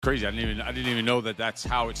crazy. I didn't even know that that's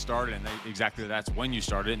how it started, and exactly that's when you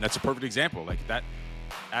started. And that's a perfect example. Like that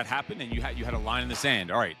happened, and you had a line in the sand.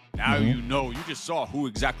 All right, now you just saw who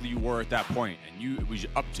exactly you were at that point, and it was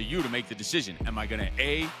up to you to make the decision. Am I gonna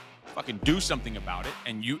fucking do something about it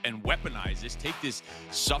and weaponize this, take this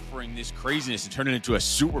suffering, this craziness, and turn it into a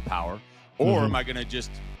superpower, or am I gonna just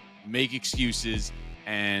make excuses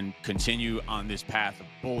and continue on this path of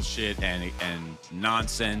bullshit and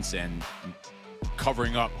nonsense and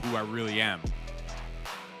covering up who I really am?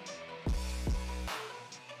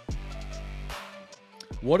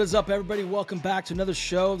 What is up, everybody? Welcome back to another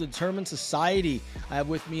show of the Determined Society. I have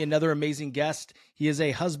with me another amazing guest. He is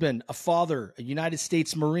a husband, a father, a United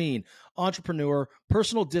States Marine, entrepreneur,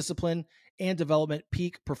 personal discipline and development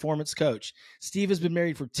peak performance coach. Steve has been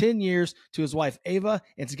married for 10 years to his wife, Ava,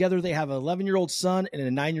 and together they have an 11-year-old son and a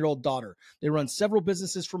 9-year-old daughter. They run several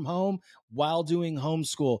businesses from home while doing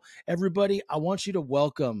homeschool. Everybody, I want you to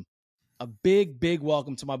welcome a big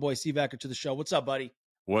welcome to my boy, Steve Eckert, to the show. What's up, buddy?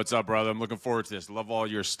 What's up, brother? I'm looking forward to this. Love all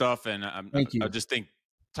your stuff. And Thank you. I just think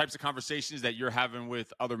types of conversations that you're having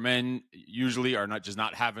with other men usually are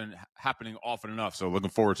not happening often enough. So looking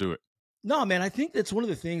forward to it. No, man, I think that's one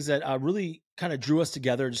of the things that really kind of drew us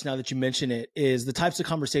together just now that you mention it is the types of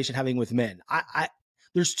conversation having with men.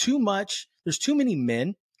 There's too many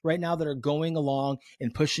men right now that are going along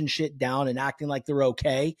and pushing shit down and acting like they're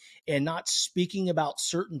okay and not speaking about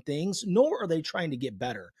certain things, nor are they trying to get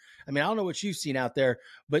better. I mean, I don't know what you've seen out there,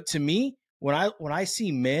 but to me, when I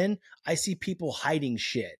see men, I see people hiding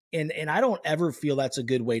shit. And I don't ever feel that's a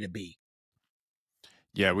good way to be.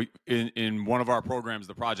 Yeah, we in one of our programs,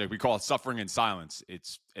 the project, we call it suffering in silence.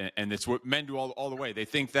 It's what men do all the way. They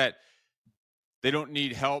think that they don't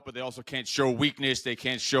need help, but they also can't show weakness. They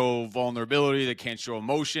can't show vulnerability. They can't show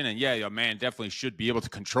emotion. And yeah, a man definitely should be able to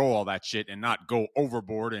control all that shit and not go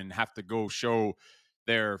overboard and have to go show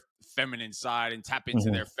their feminine side and tap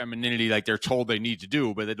into their femininity like they're told they need to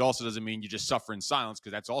do. But it also doesn't mean you just suffer in silence,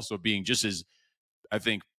 because that's also being just as, I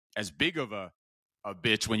think, as big of a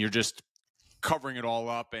bitch when you're just covering it all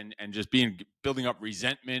up and just building up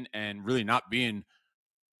resentment and really not being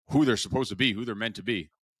who they're supposed to be, who they're meant to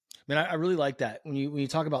be. Man, I really like that. When you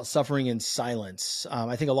talk about suffering in silence,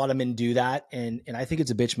 I think a lot of men do that. And I think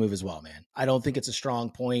it's a bitch move as well, man. I don't think it's a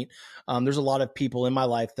strong point. There's a lot of people in my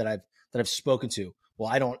life that I've spoken to.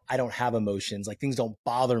 Well, I don't have emotions. Like, things don't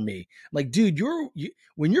bother me. I'm like, dude,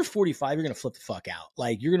 when you're 45, you're going to flip the fuck out.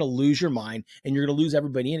 Like, you're going to lose your mind and you're going to lose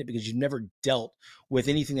everybody in it because you've never dealt with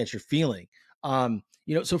anything that you're feeling.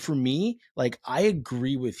 So for me, like, I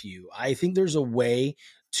agree with you. I think there's a way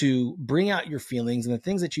to bring out your feelings and the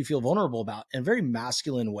things that you feel vulnerable about in a very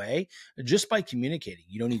masculine way, just by communicating.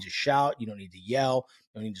 You don't need to shout. You don't need to yell.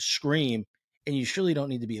 You don't need to scream. And you surely don't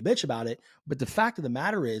need to be a bitch about it. But the fact of the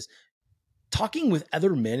matter is, talking with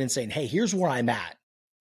other men and saying, hey, here's where I'm at.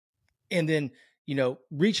 And then,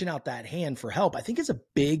 reaching out that hand for help, I think is a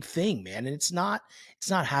big thing, man. And it's not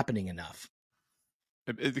happening enough.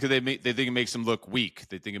 Because they think it makes them look weak.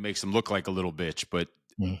 They think it makes them look like a little bitch, but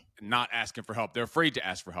not asking for help. They're afraid to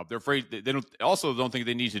ask for help. They're afraid. They don't think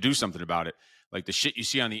they need to do something about it. Like the shit you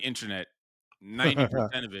see on the internet,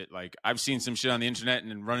 90% of it. Like, I've seen some shit on the internet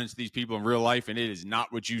and then run into these people in real life, and it is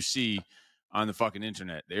not what you see on the fucking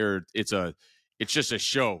internet. It's just a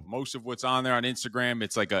show. Most of what's on there on Instagram,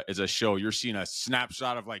 it's a show. You're seeing a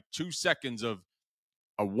snapshot of like 2 seconds of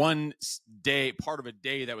a one day part of a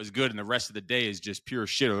day that was good, and the rest of the day is just pure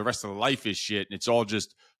shit, or the rest of the life is shit, and it's all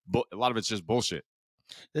just a lot of it's just bullshit.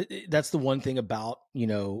 That's the one thing about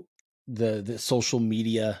the social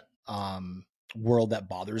media world that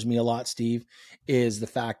bothers me a lot, Steve, is the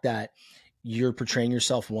fact that you're portraying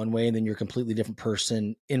yourself one way and then you're a completely different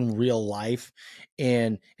person in real life.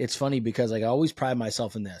 And it's funny because, like, I always pride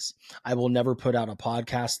myself in this. I will never put out a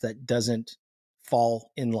podcast that doesn't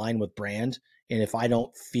fall in line with brand. And if I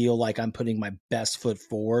don't feel like I'm putting my best foot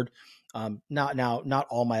forward, not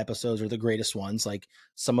all my episodes are the greatest ones. Like,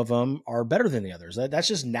 some of them are better than the others. That's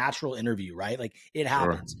just natural interview, right? Like, it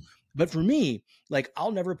happens. Sure. But for me, like,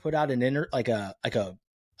 I'll never put out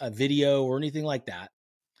a video or anything like that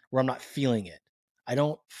where I'm not feeling it. I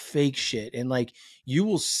don't fake shit. And like, you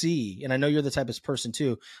will see, and I know you're the type of person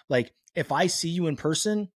too, like, if I see you in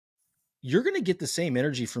person, you're going to get the same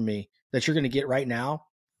energy from me that you're going to get right now.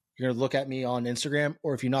 You're going to look at me on Instagram,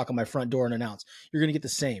 or if you knock on my front door and announce, you're going to get the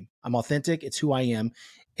same. I'm authentic. It's who I am.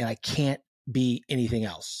 And I can't be anything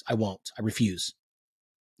else. I won't. I refuse.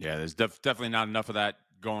 Yeah, there's definitely not enough of that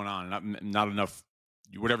going on. Not enough,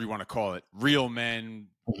 whatever you want to call it, real men,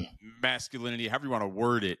 masculinity, however you want to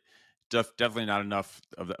word it. Definitely not enough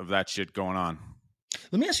of that shit going on.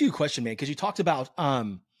 Let me ask you a question, man, because you talked about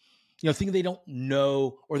think they don't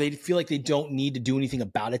know, or they feel like they don't need to do anything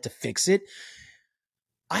about it to fix it.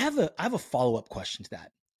 I have a follow-up question to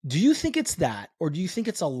that. Do you think it's that, or do you think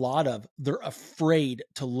it's a lot of they're afraid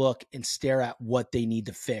to look and stare at what they need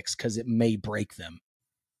to fix because it may break them?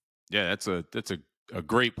 Yeah, that's a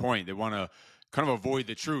great point. They want to kind of avoid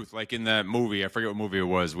the truth, like in that movie. I forget what movie it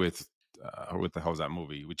was with. What the hell was that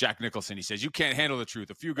movie with Jack Nicholson? He says, "You can't handle the truth."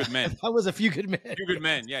 A Few Good Men. That was A Few Good Men. Few Good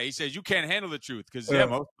Men. Yeah, he says you can't handle the truth because a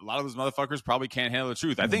lot of those motherfuckers probably can't handle the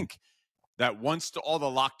truth. I think that once all the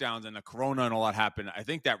lockdowns and the corona and all that happened, I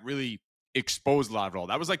think that really exposed a lot of it all.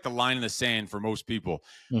 That was like the line in the sand for most people.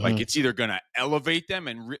 Like it's either going to elevate them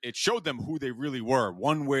and it showed them who they really were,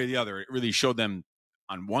 one way or the other. It really showed them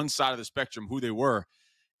on one side of the spectrum who they were,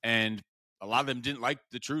 and a lot of them didn't like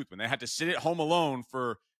the truth when they had to sit at home alone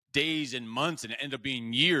for days and months and it ended up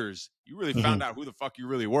being years. You really found out who the fuck you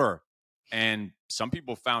really were. And some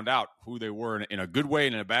people found out who they were in a good way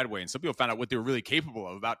and in a bad way. And some people found out what they were really capable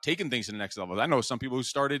of about taking things to the next level. I know some people who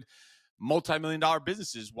started multi-million-dollar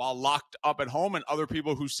businesses while locked up at home, and other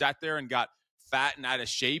people who sat there and got fat and out of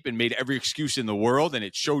shape and made every excuse in the world. And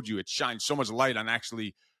it shined so much light on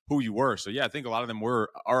actually who you were. So yeah, I think a lot of them are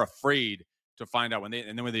afraid to find out when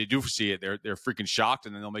they do see it, they're freaking shocked,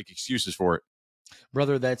 and then they'll make excuses for it.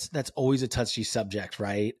 Brother, that's always a touchy subject,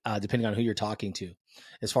 right? Depending on who you're talking to,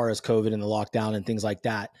 as far as COVID and the lockdown and things like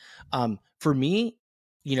that. For me,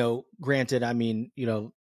 granted, I mean,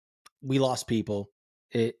 we lost people.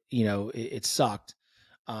 It sucked.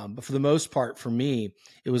 But for the most part, for me,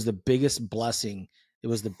 it was the biggest blessing. It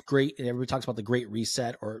was the great, and everybody talks about the great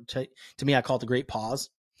reset, or to me, I call it the great pause.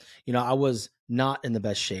 I was not in the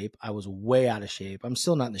best shape. I was way out of shape. I'm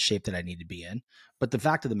still not in the shape that I need to be in. But the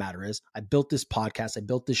fact of the matter is, I built this podcast, I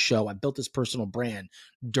built this show, I built this personal brand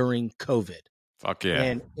during COVID. Fuck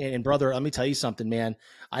yeah. And brother, let me tell you something, man.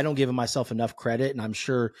 I don't give myself enough credit, and I'm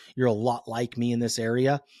sure you're a lot like me in this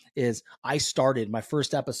area. I started, my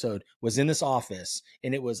first episode was in this office,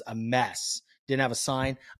 and it was a mess. Didn't have a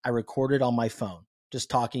sign. I recorded on my phone, just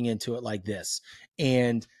talking into it like this.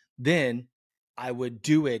 And then I would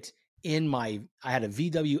do it I had a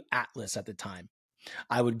VW Atlas at the time.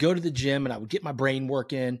 I would go to the gym and I would get my brain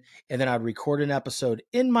working, and then I'd record an episode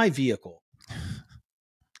in my vehicle.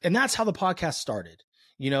 And that's how the podcast started.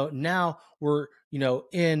 Now we're,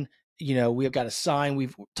 we've got a sign,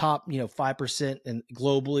 we've top, 5% and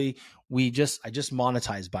globally. I just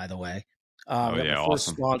monetized, by the way. Got my first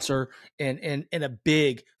awesome sponsor and a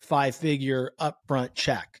big 5-figure upfront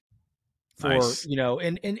check. Nice.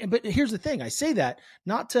 But here's the thing. I say that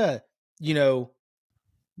not to,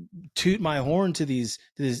 toot my horn to these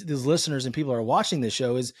listeners and people that are watching this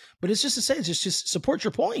show but it's just to say, it's just support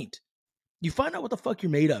your point. You find out what the fuck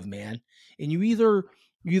you're made of, man. And you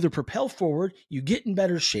either propel forward, you get in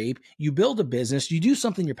better shape, you build a business, you do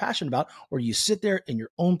something you're passionate about, or you sit there in your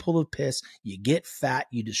own pool of piss, you get fat,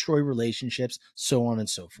 you destroy relationships, so on and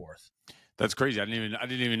so forth. That's crazy. I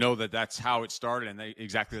didn't even know that that's how it started, and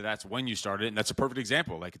exactly that's when you started. And that's a perfect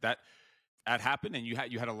example. Like that happened, and you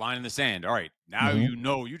had a line in the sand. All right, now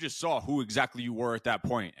you just saw who exactly you were at that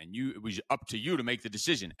point, and it was up to you to make the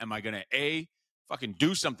decision. Am I going to fucking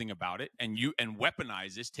do something about it and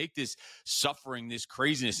weaponize this, take this suffering, this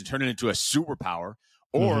craziness, and turn it into a superpower,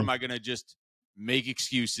 or am I going to just make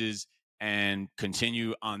excuses and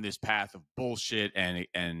continue on this path of bullshit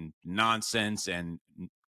and nonsense and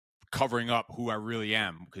covering up who I really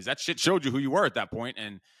am? Because that shit showed you who you were at that point,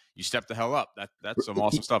 and you stepped the hell up. That's some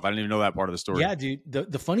awesome stuff. I didn't even know that part of the story. Yeah, dude.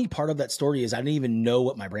 The funny part of that story is I didn't even know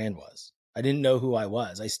what my brand was. I didn't know who I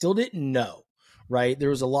was. I still didn't know, right? There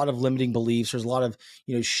was a lot of limiting beliefs. There's a lot of,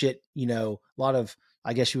 shit, a lot of,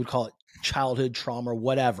 I guess you would call it childhood trauma or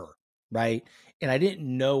whatever, right? And I didn't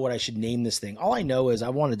know what I should name this thing. All I know is I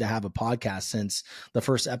wanted to have a podcast since the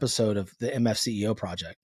first episode of the MF CEO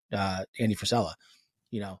project, Andy Frisella.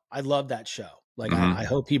 I love that show. Like, I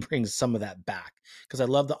hope he brings some of that back, because I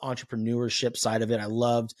love the entrepreneurship side of it. I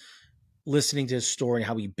loved listening to his story and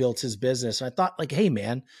how he built his business. And I thought, like, hey,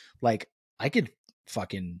 man, like, I could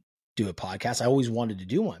fucking do a podcast. I always wanted to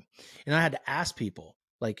do one. And I had to ask people,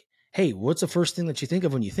 like, hey, what's the first thing that you think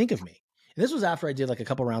of when you think of me? And this was after I did like a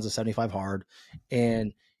couple rounds of 75 hard.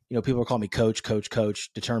 And, people were calling me coach,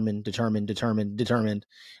 determined.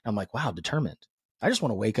 I'm like, wow, determined. I just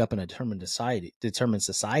want to wake up in a determined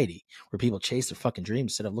society where people chase their fucking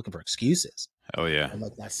dreams instead of looking for excuses. Hell yeah. I'm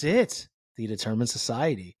like, that's it. The determined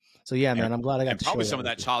society. So yeah, man, I'm glad I got to probably some of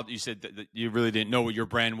that you said that you really didn't know what your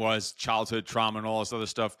brand was, childhood trauma and all this other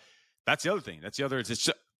stuff. That's the other thing. It's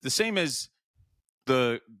the same as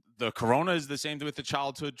the corona is the same with the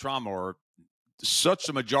childhood trauma, or such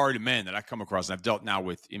a majority of men that I come across and I've dealt now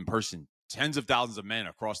with in person tens of thousands of men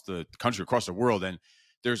across the country, across the world. And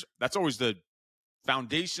that's always the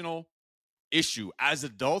foundational issue as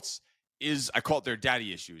adults is, I call it their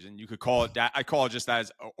daddy issues. And you could call it I call it just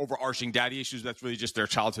as overarching daddy issues. That's really just their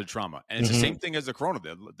childhood trauma. And it's the same thing as the corona.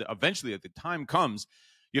 Eventually, at the time comes,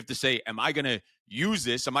 you have to say, am I going to use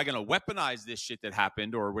this? Am I going to weaponize this shit that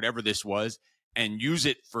happened or whatever this was and use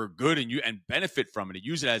it for good and benefit from it and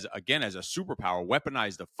use it as a superpower,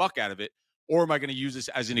 weaponize the fuck out of it? Or am I going to use this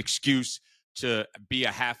as an excuse to be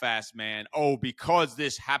a half-assed man? Oh, because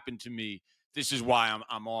this happened to me, this is why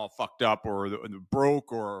I'm all fucked up or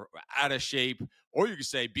broke or out of shape. Or you could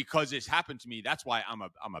say, because this happened to me, that's why I'm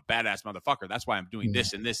a badass motherfucker. That's why I'm doing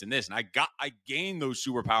this and this and this. And I gained those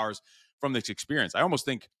superpowers from this experience. I almost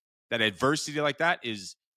think that adversity like that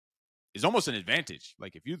is almost an advantage.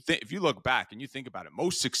 Like if you look back and you think about it,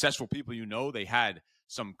 most successful people, they had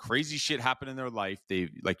some crazy shit happen in their life. You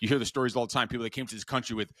hear the stories all the time. People that came to this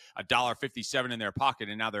country with $1.57 in their pocket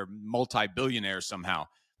and now they're multi-billionaires somehow.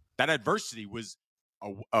 That adversity was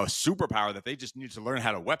a superpower that they just needed to learn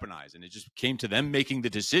how to weaponize. And it just came to them making the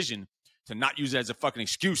decision to not use it as a fucking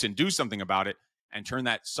excuse and do something about it and turn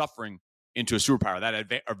that suffering into a superpower,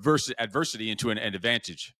 that adversity into an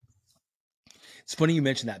advantage. It's funny you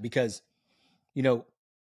mentioned that because,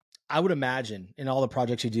 I would imagine in all the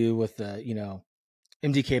projects you do with the,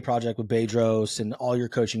 MDK project with Bedros and all your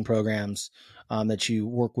coaching programs that you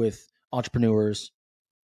work with entrepreneurs,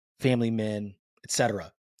 family men,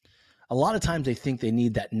 etc. A lot of times they think they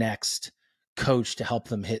need that next coach to help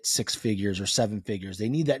them hit 6 figures or 7 figures. They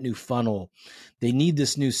need that new funnel. They need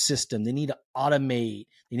this new system. They need to automate.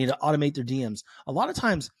 They need to automate their DMs. A lot of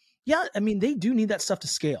times, yeah, I mean, they do need that stuff to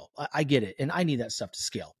scale. I get it. And I need that stuff to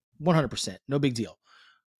scale 100%. No big deal.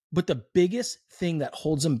 But the biggest thing that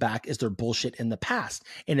holds them back is their bullshit in the past.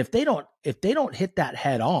 And if they don't hit that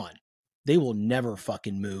head on, they will never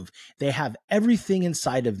fucking move. They have everything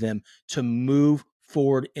inside of them to move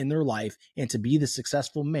forward in their life and to be the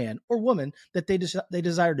successful man or woman that they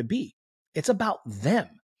desire to be. It's about them.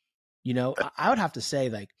 I would have to say,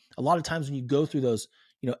 like, a lot of times when you go through those,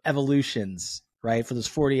 evolutions, right, for those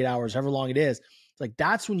 48 hours, however long it is, like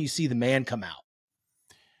that's when you see the man come out.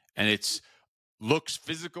 And it's looks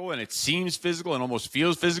physical and it seems physical and almost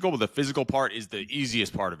feels physical, but the physical part is the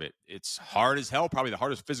easiest part of it. It's hard as hell, probably the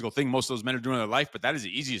hardest physical thing most of those men are doing in their life, but that is the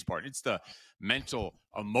easiest part. It's the mental,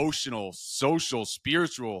 emotional, social,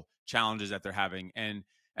 spiritual challenges that they're having. And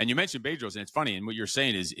you mentioned Bedros, and it's funny, and what you're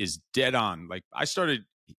saying is dead on. Like I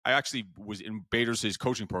actually was in Bedros'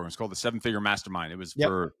 coaching program. It's called the 7-Figure Mastermind. It was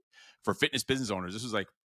for fitness business owners. This was like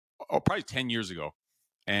probably 10 years ago.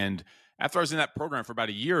 And after I was in that program for about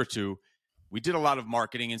a year or two, we did a lot of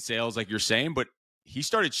marketing and sales, like you're saying, but he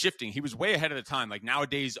started shifting. He was way ahead of the time. Like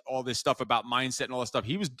nowadays, all this stuff about mindset and all that stuff,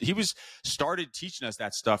 he was started teaching us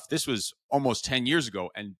that stuff. This was almost 10 years ago.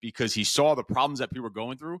 And because he saw the problems that people were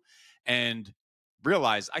going through and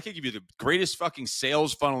realized, I can give you the greatest fucking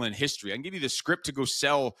sales funnel in history. I can give you the script to go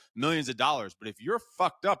sell millions of dollars. But if you're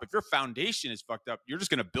fucked up, if your foundation is fucked up, you're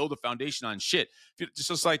just going to build a foundation on shit.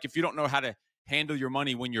 Just like if you don't know how to handle your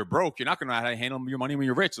money when you're broke, you're not going to know how to handle your money when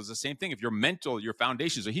you're rich. So it's the same thing. If your mental, your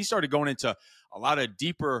foundation. So he started going into a lot of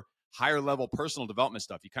deeper, higher level personal development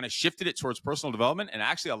stuff. He kind of shifted it towards personal development. And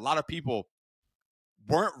actually a lot of people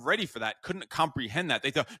weren't ready for that, couldn't comprehend that.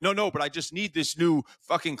 They thought, no, but I just need this new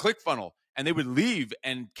fucking ClickFunnels. And they would leave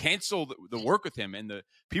and cancel the work with him. And the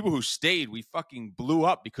people who stayed, we fucking blew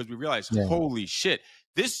up because we realized, holy shit,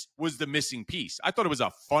 this was the missing piece. I thought it was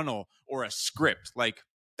a funnel or a script. Like,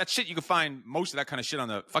 that shit, you can find most of that kind of shit on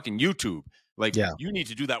the fucking YouTube. Like you need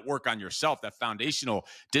to do that work on yourself, that foundational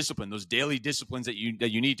discipline, those daily disciplines that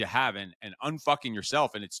you need to have and unfucking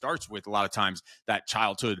yourself. And it starts with a lot of times that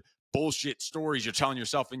childhood bullshit stories you're telling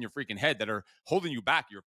yourself in your freaking head that are holding you back.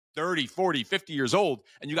 You're 30, 40, 50 years old.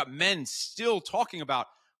 And you got men still talking about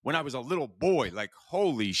when I was a little boy, like,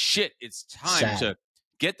 holy shit, it's time to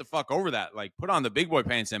get the fuck over that. Like put on the big boy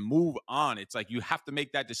pants and move on. It's like, you have to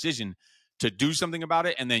make that decision to do something about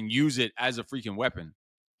it and then use it as a freaking weapon.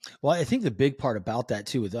 Well, I think the big part about that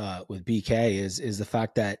too with BK is the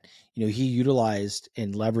fact that, he utilized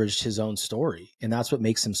and leveraged his own story, and that's what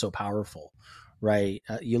makes him so powerful, right?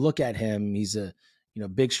 You look at him, he's a,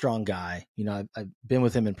 big, strong guy. I've been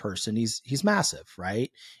with him in person. He's massive, right?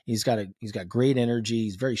 He's got great energy.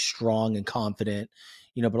 He's very strong and confident,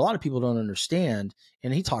 but a lot of people don't understand.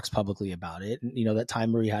 And he talks publicly about it. And, that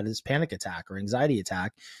time where he had his panic attack or anxiety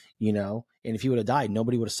attack, and if he would have died,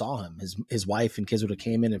 nobody would have saw him. His wife and kids would have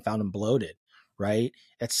came in and found him bloated, right?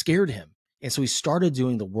 That scared him. And so he started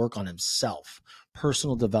doing the work on himself,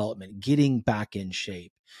 personal development, getting back in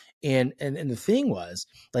shape. And the thing was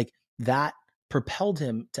like that propelled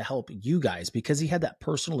him to help you guys because he had that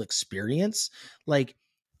personal experience. Like,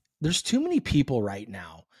 there's too many people right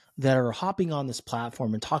now that are hopping on this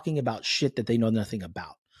platform and talking about shit that they know nothing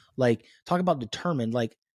about. Like, talk about determined.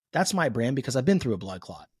 Like, that's my brand because I've been through a blood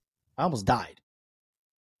clot. I almost died.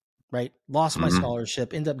 Right? Lost my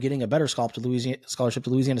scholarship, ended up getting a better scholarship to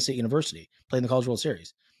Louisiana State University, played in the College World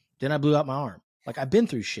Series. Then I blew out my arm. Like, I've been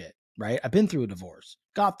through shit, right? I've been through a divorce,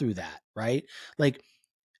 got through that, right? Like,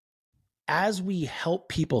 as we help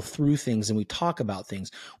people through things and we talk about things,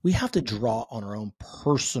 we have to draw on our own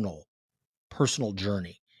personal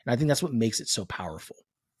journey. And I think that's what makes it so powerful.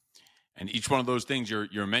 And each one of those things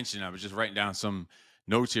you're mentioning, I was just writing down some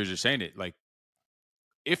notes here as you're saying it. Like,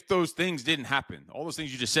 if those things didn't happen, all those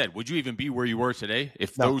things you just said, would you even be where you were today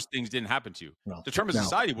if those things didn't happen to you? Determined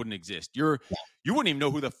society wouldn't exist. You wouldn't even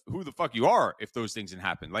know who the fuck you are if those things didn't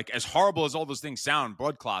happen. Like, as horrible as all those things sound,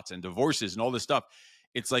 blood clots and divorces and all this stuff,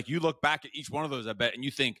 it's like you look back at each one of those, I bet, and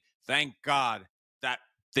you think, thank God that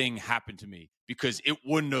thing happened to me, because it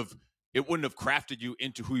wouldn't have crafted you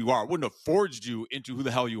into who you are. It wouldn't have forged you into who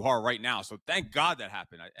the hell you are right now. So thank God that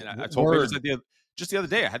happened. I told Bedros just the other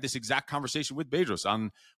day, I had this exact conversation with Bedros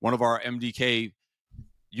on one of our MDK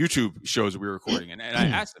YouTube shows that we were recording. And I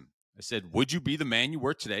asked him, I said, would you be the man you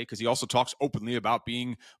were today? Because he also talks openly about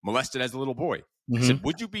being molested as a little boy. I said,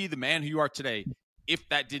 would you be the man who you are today if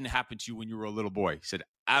that didn't happen to you when you were a little boy? He said,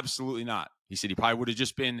 absolutely not. He said he probably would have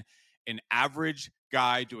just been an average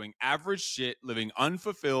guy doing average shit, living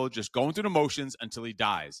unfulfilled, just going through the motions until he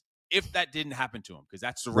dies. If that didn't happen to him, because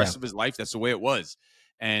that's the rest of his life. That's the way it was.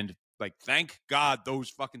 And like, thank God those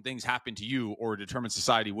fucking things happened to you, or a determined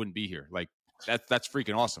society wouldn't be here. Like, that's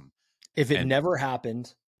freaking awesome. If it never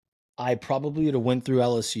happened, I probably would have went through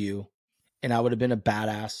LSU and I would have been a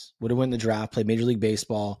badass, would have won the draft, played Major League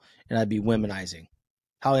Baseball, and I'd be womenizing.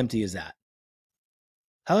 How empty is that?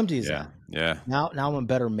 How empty is that? Yeah. Now I'm a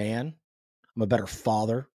better man. I'm a better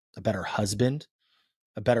father, a better husband,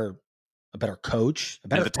 a better coach, a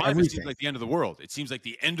better at the time, everything. It seems like the end of the world. It seems like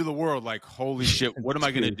the end of the world. Like, holy shit, what am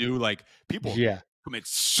I going to do? Like, people commit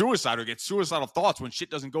suicide or get suicidal thoughts when shit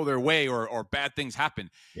doesn't go their way or bad things happen.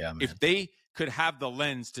 Yeah, man. If they could have the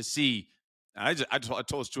lens to see, I told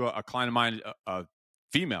this to a client of mine, a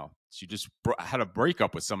female. She just had a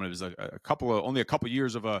breakup with someone. It was only a couple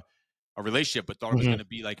years of a relationship, but thought it was going to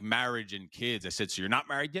be like marriage and kids. I said, so you're not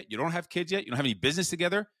married yet? You don't have kids yet? You don't have any business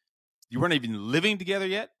together? You weren't even living together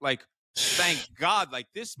yet? Like, thank God, like,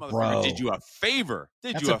 this motherfucker did you a favor.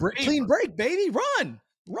 Clean break, baby. Run.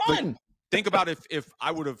 Like, think about if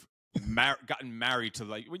I would have gotten married to,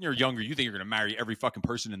 like, when you're younger, you think you're going to marry every fucking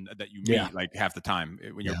person that you meet, like, half the time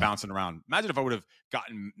when you're bouncing around. Imagine if I would have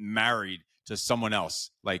gotten married to someone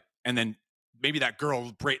else, like, and then maybe that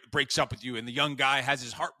girl breaks up with you and the young guy has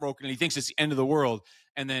his heart broken and he thinks it's the end of the world.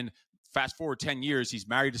 And then fast forward 10 years, he's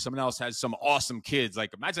married to someone else, has some awesome kids.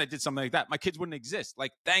 Like, imagine I did something like that. My kids wouldn't exist.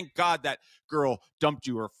 Like, thank God that girl dumped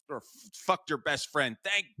you or fucked your best friend.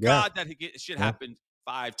 Thank God that shit happened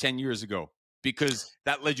 5-10 years ago, because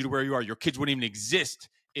that led you to where you are. Your kids wouldn't even exist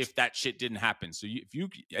if that shit didn't happen. So if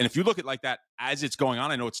you look at it like that as it's going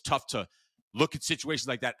on, I know it's tough to look at situations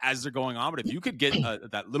like that as they're going on, but if you could get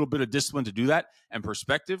that little bit of discipline to do that and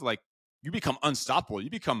perspective, like, you become unstoppable. You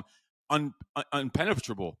become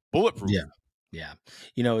unpenetrable, bulletproof. Yeah.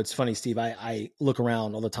 You know, it's funny, Steve, I look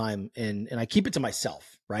around all the time and I keep it to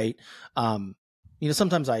myself, right? You know,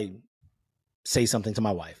 sometimes I say something to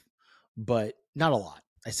my wife, but not a lot.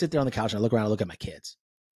 I sit there on the couch and I look around and look at my kids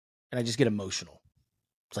and I just get emotional.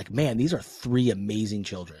 It's like, man, these are 3 amazing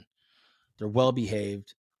children. They're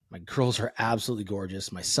well-behaved. My girls are absolutely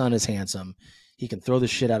gorgeous. My son is handsome. He can throw the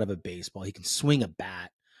shit out of a baseball. He can swing a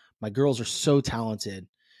bat. My girls are so talented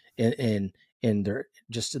in their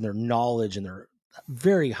knowledge, and they're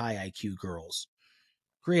very high IQ girls.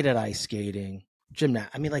 Great at ice skating,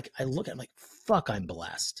 gymnastics. I mean, like, I look at it, I'm like, fuck, I'm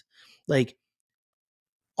blessed. Like,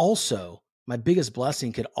 also, my biggest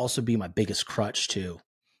blessing could also be my biggest crutch too.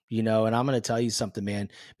 You know, and I'm going to tell you something, man.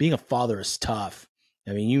 Being a father is tough.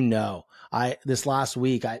 I mean, you know, this last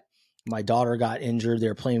week, my daughter got injured. They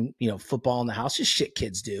were playing, football in the house, just shit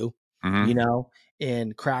kids do,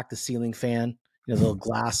 and cracked the ceiling fan, the little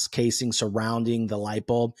glass casing surrounding the light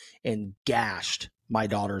bulb, and gashed my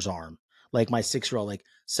daughter's arm. Like, my 6-year-old, like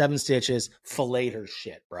 7 stitches, filleted her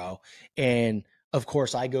shit, bro. And of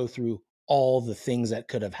course, I go through all the things that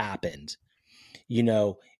could have happened.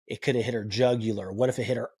 It could have hit her jugular. What if it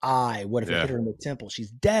hit her eye? What if it hit her in the temple? She's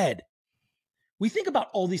dead. We think about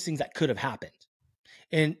all these things that could have happened.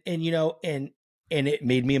 And it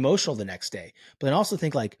made me emotional the next day. But then also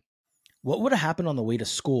think, like, what would have happened on the way to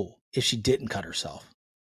school if she didn't cut herself?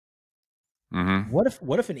 Mm-hmm. What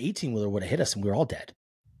if an 18-wheeler would have hit us and we were all dead?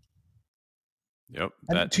 Yep.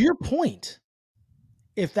 And to your point,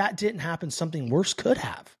 if that didn't happen, something worse could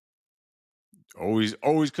have. Always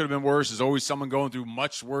could have been worse. There's always someone going through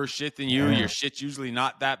much worse shit than you. Your shit's usually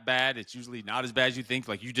not that bad. It's usually not as bad as you think.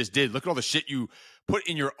 Like you just did. Look at all the shit you put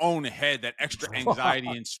in your own head, that extra anxiety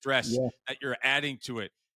and stress that you're adding to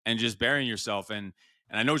it and just burying yourself. And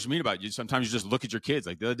I know what you mean about you. Sometimes you just look at your kids.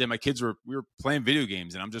 Like the other day, we were playing video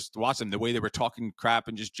games and I'm just watching the way they were talking crap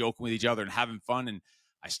and just joking with each other and having fun. And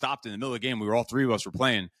I stopped in the middle of the game. We were all three of us were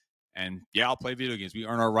playing. And yeah, I'll play video games. We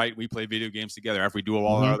earn our right. We play video games together. After we do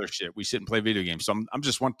all our other shit, we sit and play video games. So I'm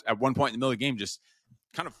just at one point in the middle of the game, just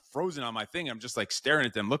kind of frozen on my thing. I'm just like staring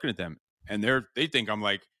at them, looking at them, and they think I'm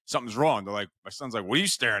like something's wrong. They're like, my son's like, what are you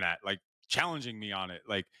staring at? Like challenging me on it.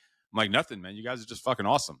 Like I'm like, nothing, man. You guys are just fucking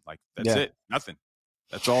awesome. Like that's it. Nothing.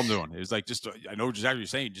 That's all I'm doing. It was like just I know exactly what you're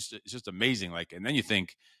saying. It's just amazing. Like, and then you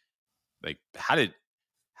think, like, how did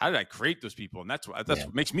I create those people? And that's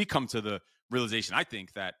what makes me come to the realization. I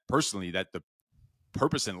think that personally, that the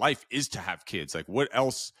purpose in life is to have kids. Like, what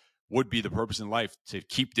else would be the purpose in life to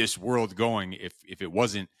keep this world going if it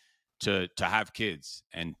wasn't to have kids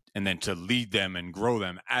and then to lead them and grow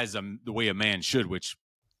them as the way a man should, which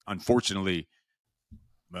unfortunately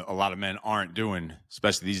a lot of men aren't doing,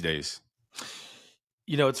 especially these days.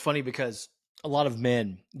 You know, it's funny because a lot of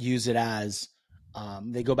men use it as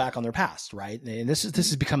they go back on their past, right? And this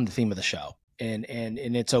has become the theme of the show. And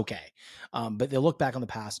it's okay. But they'll look back on the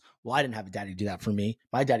past. Well, I didn't have a daddy do that for me.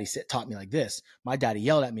 My daddy taught me like this. My daddy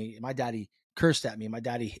yelled at me. My daddy cursed at me. My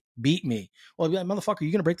daddy beat me. Well, like, motherfucker, are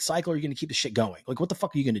you going to break the cycle or are you going to keep the shit going? Like, what the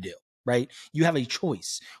fuck are you going to do? Right? You have a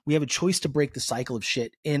choice. We have a choice to break the cycle of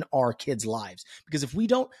shit in our kids' lives. Because if we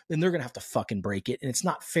don't, then they're going to have to fucking break it. And it's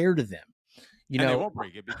not fair to them. You know, they won't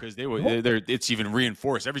break it because it's even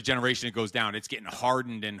reinforced. Every generation it goes down, it's getting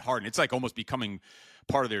hardened and hardened. It's like almost becoming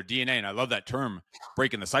part of their DNA. And I love that term,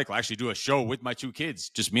 breaking the cycle. I actually do a show with my two kids,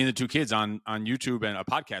 just me and the two kids on YouTube, and a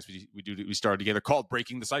podcast we started together called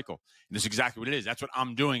Breaking the Cycle. And that's exactly what it is. That's what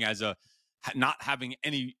I'm doing as not having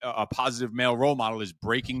any a positive male role model, is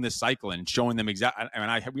breaking the cycle and showing them exactly.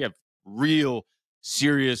 And we have real,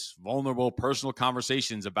 serious, vulnerable, personal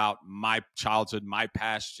conversations about my childhood, my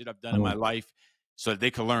past, shit I've done in my life, so that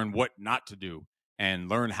they can learn what not to do and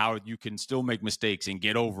learn how you can still make mistakes and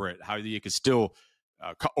get over it, how you can still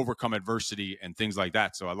overcome adversity and things like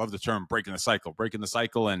that. So I love the term breaking the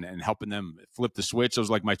cycle and helping them flip the switch. Those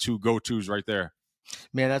are like my two go-tos right there.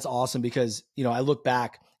 Man, that's awesome because, you know, I look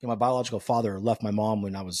back, my biological father left my mom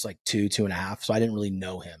when I was like 2.5. So I didn't really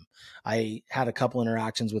know him. I had a couple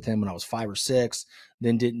interactions with him when I was 5 or 6,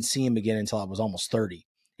 then didn't see him again until I was almost 30,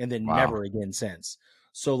 and then never again since.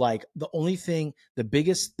 So like the only thing,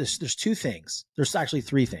 there's two things. There's actually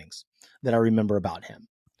 3 things that I remember about him.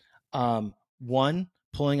 One,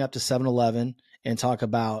 pulling up to 7-Eleven and talking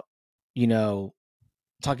about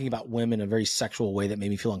women in a very sexual way that made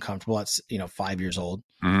me feel uncomfortable at 5 years old.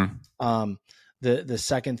 Mm-hmm. The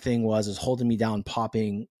second thing is holding me down,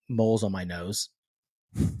 popping moles on my nose.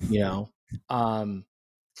 Some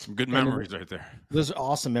good memories right there. Those are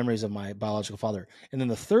awesome memories of my biological father. And then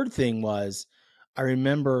the third thing was, I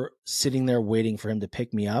remember sitting there waiting for him to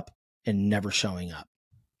pick me up and never showing up.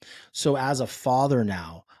 So as a father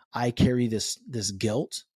now, I carry this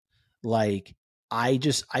guilt. Like I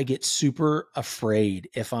get super afraid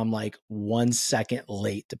if I'm like 1 second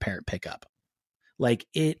late to parent pickup. Like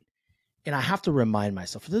it, and I have to remind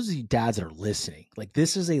myself, for those of you dads that are listening, like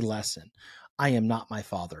this is a lesson. I am not my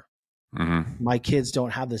father. Mm-hmm. My kids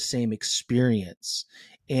don't have the same experience.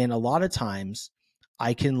 And a lot of times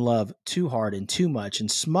I can love too hard and too much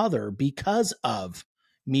and smother because of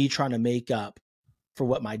me trying to make up for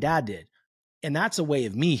what my dad did. And that's a way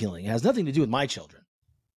of me healing. It has nothing to do with my children.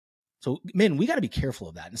 So, man, we got to be careful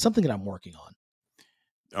of that. It's something that I'm working on.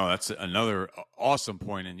 Oh, that's another awesome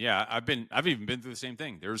point. And yeah, I've even been through the same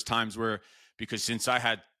thing. There's times where, because since I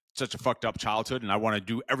had such a fucked up childhood and I want to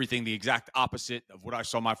do everything the exact opposite of what I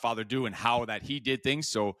saw my father do and how that he did things.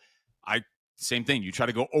 So same thing. You try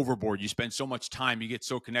to go overboard. You spend so much time. You get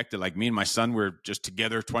so connected. Like me and my son, we're just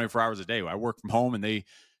together 24 hours a day. I work from home and they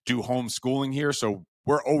do homeschooling here. So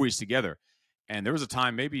we're always together. And there was a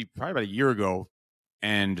time, probably about a year ago,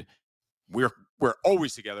 and we're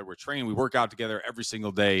always together. We're training. We work out together every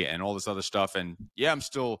single day and all this other stuff. And yeah, I'm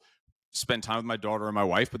still spend time with my daughter and my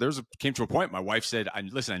wife, but came to a point. My wife said,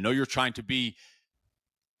 listen, I know you're trying to be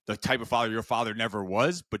the type of father your father never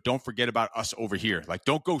was, but don't forget about us over here. Like,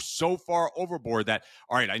 don't go so far overboard that,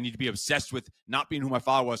 all right, I need to be obsessed with not being who my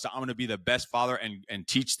father was. So I'm going to be the best father and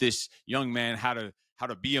teach this young man how to how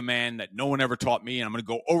to be a man that no one ever taught me, and I'm going to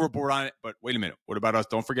go overboard on it. But wait a minute, what about us?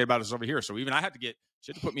 Don't forget about us over here. So even I had to she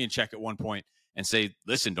had to put me in check at one point and say,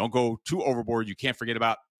 listen, don't go too overboard. You can't forget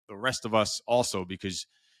about the rest of us also, because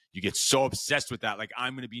you get so obsessed with that. Like,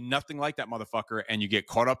 I'm going to be nothing like that motherfucker. And you get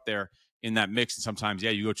caught up there in that mix. And sometimes,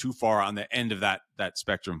 you go too far on the end of that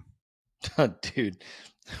spectrum. Dude,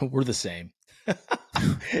 we're the same.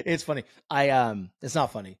 It's funny. It's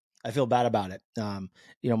not funny. I feel bad about it.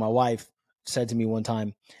 My wife said to me one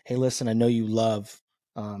time, hey, listen, I know you love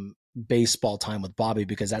baseball time with Bobby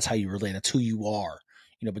because that's how you relate. That's who you are,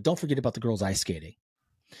 but don't forget about the girls ice skating.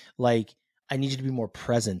 Like, I need you to be more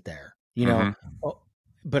present there,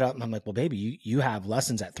 But I'm like, well, baby, you have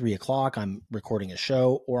lessons at 3:00. I'm recording a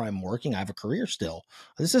show, or I'm working. I have a career still.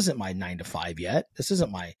 This isn't my 9 to 5 yet. This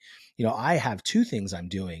isn't my, I have two things I'm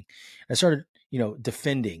doing. I started,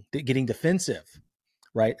 defending, getting defensive,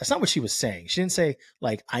 right? That's not what she was saying. She didn't say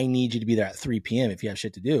like, I need you to be there at 3 p.m. if you have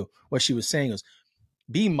shit to do. What she was saying was,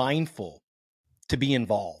 be mindful to be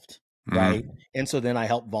involved. Right. And so then I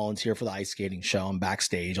help volunteer for the ice skating show. I'm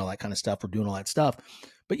backstage, all that kind of stuff. We're doing all that stuff.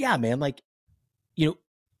 But yeah, man, like,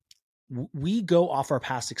 we go off our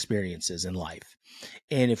past experiences in life.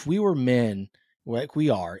 And if we were men like we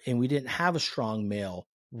are, and we didn't have a strong male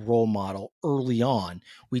role model early on,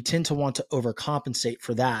 we tend to want to overcompensate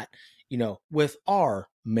for that, with our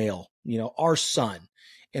male, our son.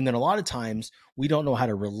 And then a lot of times we don't know how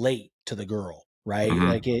to relate to the girl, right?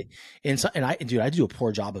 Like I do a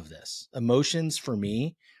poor job of this. Emotions for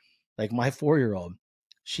me, like my 4-year-old,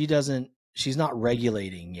 she's not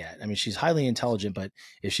regulating yet. I mean, she's highly intelligent, but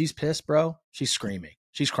if she's pissed, bro, she's screaming,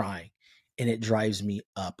 she's crying, and it drives me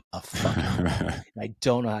up a fucking. I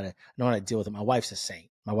don't know how to deal with it. My wife's a saint.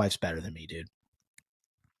 My wife's better than me, dude.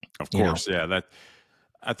 Of course, yeah.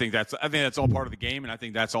 I think that's all part of the game, and I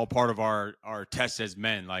think that's all part of our tests as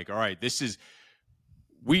men. Like, all right, this is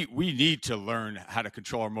we need to learn how to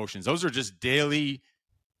control our emotions. Those are just daily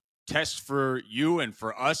tests for you and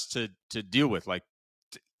for us to deal with. Like,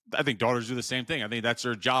 I think daughters do the same thing. I think that's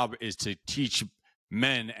their job, is to teach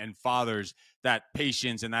men and fathers that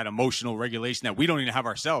patience and that emotional regulation that we don't even have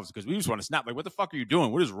ourselves, because we just want to snap. Like, what the fuck are you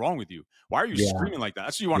doing? What is wrong with you? Why are you screaming like that?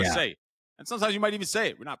 That's what you want to say. And sometimes you might even say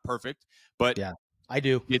it. We're not perfect, but yeah, I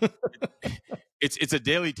do. It's a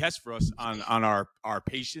daily test for us on our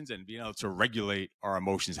patience and being able to regulate our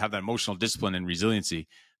emotions, have that emotional discipline and resiliency.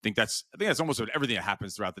 I think that's almost with everything that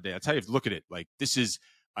happens throughout the day. That's how you have to look at it. Like, this is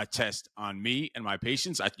a test on me and my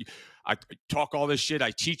patience. I talk all this shit.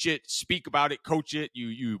 I teach it, speak about it, coach it.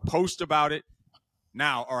 You post about it.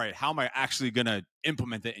 Now, all right, how am I actually going to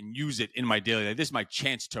implement it and use it in my daily life? This is my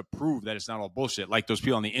chance to prove that it's not all bullshit. Like those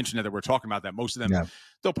people on the internet that we're talking about, that most of them,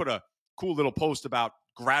 they'll put a cool little post about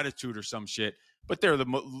gratitude or some shit, but they're the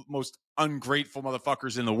most ungrateful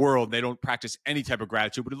motherfuckers in the world. They don't practice any type of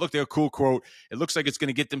gratitude, but it looks like a cool quote. It looks like it's going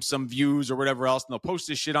to get them some views or whatever else, and they'll post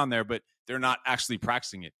this shit on there, but they're not actually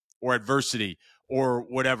practicing it. Or adversity or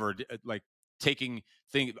whatever, like taking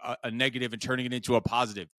a negative and turning it into a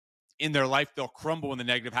positive. In their life, they'll crumble when the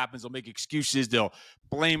negative happens. They'll make excuses. They'll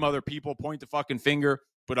blame other people, point the fucking finger,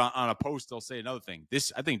 but on a post, they'll say another thing.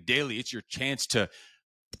 This, I think, daily, it's your chance to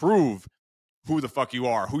prove who the fuck you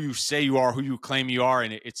are, who you say you are, who you claim you are.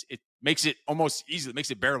 And it makes it almost easy. It makes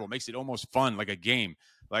it bearable, makes it almost fun, like a game.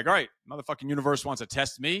 Like, all right, motherfucking universe wants to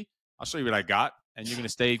test me. I'll show you what I got. And you're going to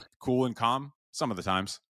stay cool and calm some of the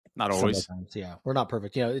times. Not always. Sometimes, yeah. We're not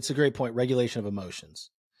perfect. It's a great point. Regulation of emotions.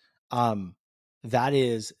 That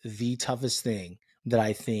is the toughest thing that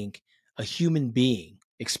I think a human being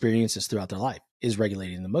experiences throughout their life, is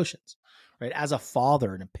regulating the emotions, right? As a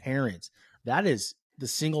father and a parent, that is the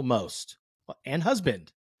single most, and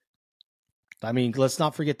husband. I mean, let's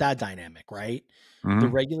not forget that dynamic, right? The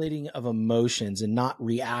regulating of emotions and not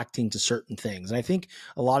reacting to certain things. And I think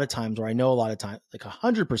a lot of times, or I know a lot of times, like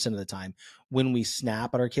 100% of the time, when we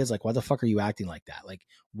snap at our kids, like, why the fuck are you acting like that? Like,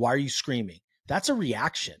 why are you screaming? That's a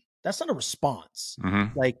reaction. That's not a response.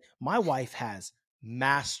 Like, my wife has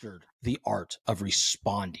mastered the art of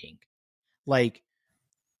responding. Like,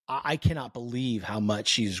 I cannot believe how much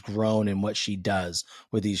she's grown and what she does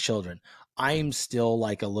with these children. I'm still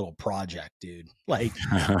like a little project, dude. Like,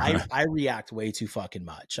 I react way too fucking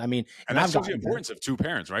much. I mean, and that's the importance of two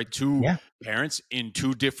parents, right? Two parents in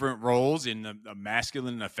two different roles, in the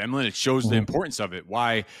masculine and the feminine. It shows the importance of it.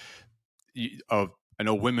 Why I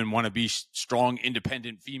know women want to be strong,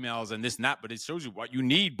 independent females and this and that, but it shows you what you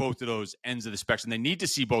need, both of those ends of the spectrum. They need to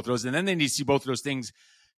see both of those, and then they need to see both of those things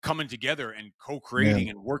coming together and co-creating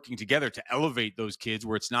and working together to elevate those kids,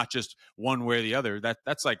 where it's not just one way or the other.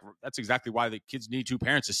 That's exactly why the kids need two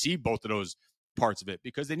parents, to see both of those parts of it,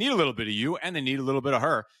 because they need a little bit of you and they need a little bit of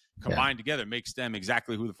her. Combined together makes them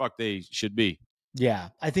exactly who the fuck they should be. Yeah,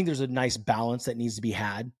 I think there's a nice balance that needs to be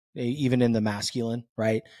had, even in the masculine,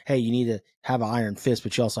 right? Hey, you need to have an iron fist,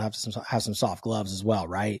 but you also have to have some soft gloves as well,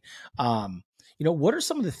 right? What are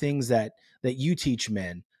some of the things that you teach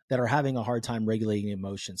men that are having a hard time regulating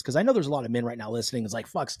emotions? Because I know there's a lot of men right now listening. It's like,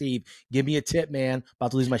 fuck, Steve, give me a tip, man.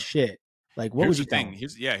 About to lose my shit. Like, what would you tell them?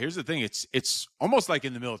 Here's the thing. It's almost like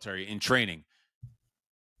in the military, in training.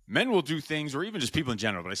 Men will do things, or even just people in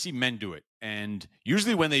general, but I see men do it. And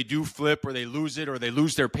usually when they do flip or they lose it or they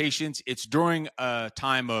lose their patience, it's during a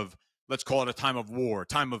time of, let's call it a time of war,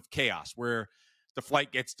 time of chaos, where the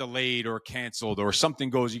flight gets delayed or canceled or something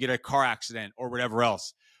goes, you get a car accident or whatever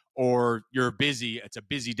else, or you're busy. It's a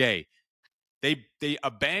busy day. They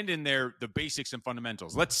abandon the basics and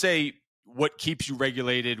fundamentals. Let's say what keeps you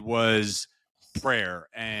regulated was prayer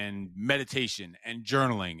and meditation and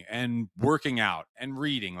journaling and working out and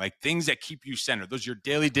reading, like things that keep you centered. Those are your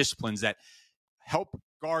daily disciplines that help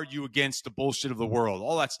guard you against the bullshit of the world,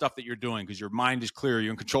 all that stuff that you're doing because your mind is clear,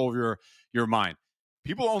 you're in control of your mind.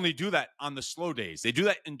 People only do that on the slow days. They do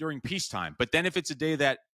that during peacetime. But then if it's a day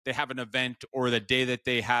that they have an event, or the day that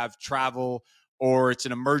they have travel, or it's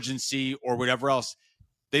an emergency or whatever else,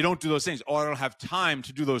 they don't do those things. Oh, I don't have time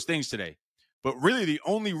to do those things today. But really, the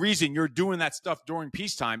only reason you're doing that stuff during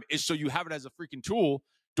peacetime is so you have it as a freaking tool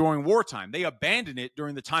during wartime. They abandon it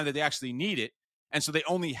during the time that they actually need it. And so they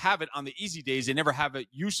only have it on the easy days. They never have a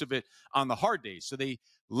use of it on the hard days. So they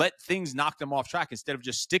let things knock them off track instead of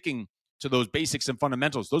just sticking to those basics and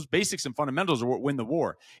fundamentals. Those basics and fundamentals are what win the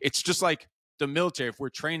war. It's just like the military. If we're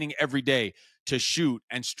training every day to shoot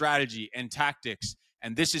and strategy and tactics,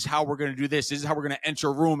 and this is how we're going to do this. This is how we're going to enter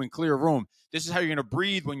a room and clear a room. This is how you're going to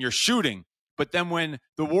breathe when you're shooting. But then when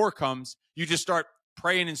the war comes, you just start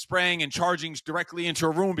praying and spraying and charging directly into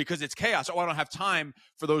a room because it's chaos. Oh, I don't have time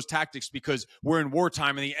for those tactics because we're in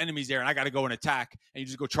wartime and the enemy's there and I got to go and attack. And you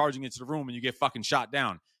just go charging into the room and you get fucking shot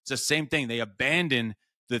down. It's the same thing. They abandon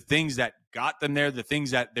the things that got them there, the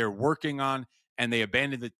things that they're working on, and they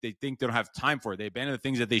abandon that they think they don't have time for it. They abandon the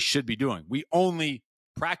things that they should be doing. We only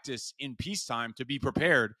practice in peacetime to be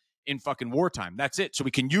prepared in fucking wartime. That's it. So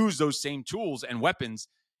we can use those same tools and weapons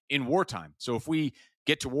in wartime. So if we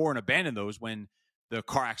get to war and abandon those when the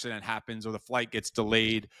car accident happens or the flight gets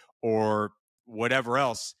delayed or whatever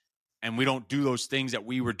else, and we don't do those things that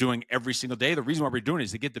we were doing every single day, the reason why we're doing it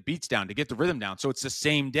is to get the beats down, to get the rhythm down. So it's the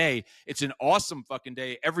same day. It's an awesome fucking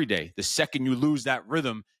day every day. The second you lose that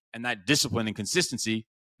rhythm and that discipline and consistency,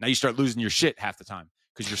 now you start losing your shit half the time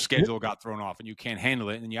because your schedule got thrown off and you can't handle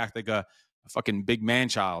it, and you act like a fucking big man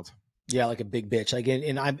child. Yeah, like a big bitch. Like,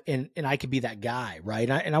 and I could be that guy, right?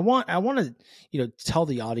 And I want to, tell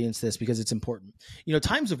the audience this because it's important.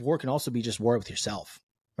 Times of war can also be just war with yourself,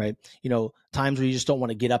 right? Times where you just don't want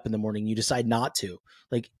to get up in the morning, you decide not to.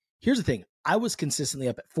 Like, here's the thing: I was consistently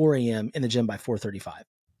up at 4 a.m. in the gym by 4:35,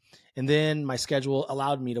 and then my schedule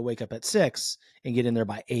allowed me to wake up at 6 and get in there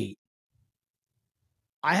by 8.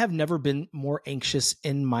 I have never been more anxious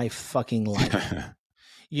in my fucking life.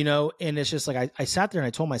 And it's just like, I sat there and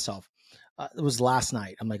I told myself, it was last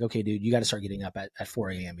night. I'm like, okay, dude, you got to start getting up at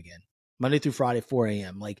 4 a.m. again. Monday through Friday, 4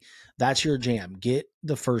 a.m. Like, that's your jam. Get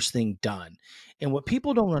the first thing done. And what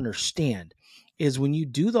people don't understand is when you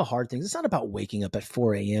do the hard things, it's not about waking up at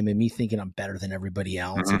 4 a.m. and me thinking I'm better than everybody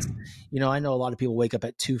else. It's, I know a lot of people wake up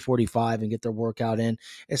at 2:45 and get their workout in.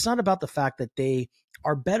 It's not about the fact that they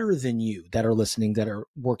are better than you that are listening, that are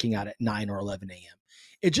working out at 9 or 11 a.m.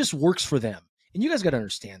 It just works for them. And you guys got to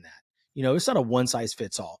understand that. It's not a one size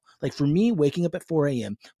fits all. Like, for me, waking up at 4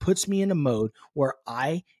 a.m. puts me in a mode where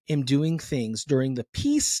I am doing things during the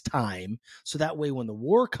peacetime. So that way, when the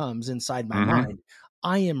war comes inside my mind,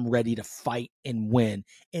 I am ready to fight and win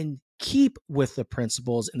and keep with the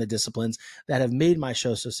principles and the disciplines that have made my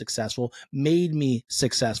show so successful, made me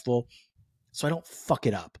successful, so I don't fuck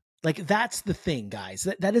it up. Like, that's the thing, guys.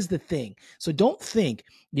 That is the thing. So don't think,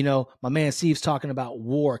 my man Steve's talking about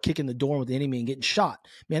war, kicking the door with the enemy and getting shot.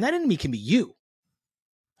 Man, that enemy can be you.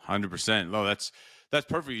 100%. No, that's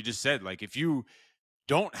perfect. You just said, like, if you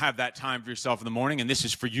don't have that time for yourself in the morning, and this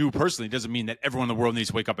is for you personally, it doesn't mean that everyone in the world needs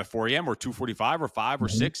to wake up at 4 a.m. or 2:45 or 5 or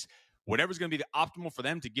 6, whatever's going to be the optimal for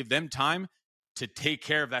them to give them time to take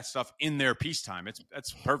care of that stuff in their peacetime.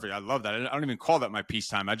 That's perfect. I love that. I don't even call that my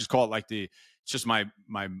peacetime. I just call it like it's just my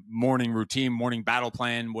morning routine, morning battle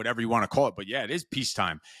plan, whatever you want to call it. But yeah, it is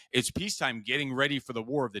peacetime. It's peacetime getting ready for the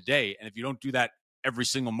war of the day. And if you don't do that every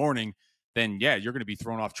single morning, then yeah, you're going to be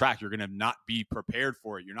thrown off track. You're going to not be prepared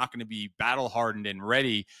for it. You're not going to be battle hardened and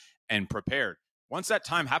ready and prepared. once that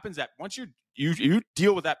time happens, that once you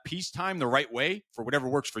deal with that peace time the right way for whatever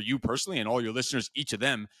works for you personally and all your listeners, each of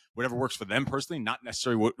them, whatever works for them personally, not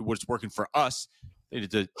necessarily what's working for us. They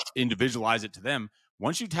need to individualize it to them.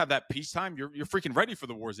 Once you have that peace time, you're freaking ready for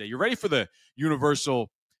the Wars Day. You're ready for the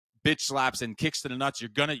universal bitch slaps and kicks to the nuts.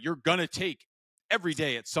 You're gonna take every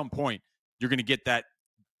day at some point. You're gonna get that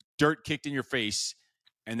dirt kicked in your face.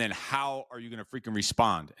 And then how are you going to freaking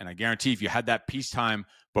respond? And I guarantee if you had that peacetime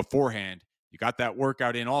beforehand, you got that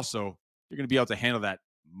workout in also, you're going to be able to handle that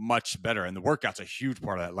much better. And the workout's a huge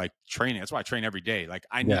part of that, like training. That's why I train every day. Like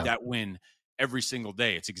I need that win every single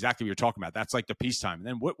day. It's exactly what you're talking about. That's like the peacetime. And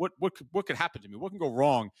then what could happen to me? What can go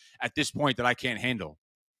wrong at this point that I can't handle?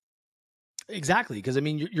 Exactly. Because I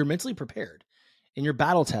mean, you're mentally prepared and you're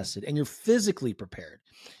battle tested and you're physically prepared.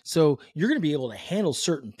 So you're going to be able to handle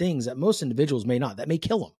certain things that most individuals may not, that may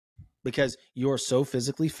kill them because you're so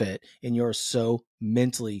physically fit and you're so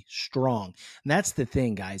mentally strong. And that's the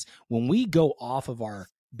thing, guys. When we go off of our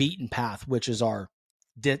beaten path, which is our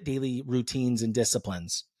daily routines and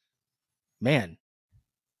disciplines, man,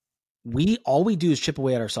 all we do is chip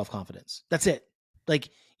away at our self-confidence. That's it. Like,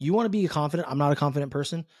 you want to be confident. I'm not a confident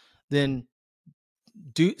person. Then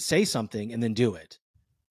say something and then do it.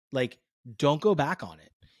 Like, don't go back on it.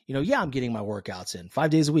 Yeah, I'm getting my workouts in 5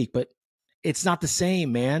 days a week, but it's not the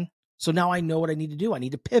same, man. So now I know what I need to do. I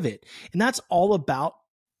need to pivot. And that's all about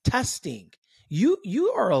testing.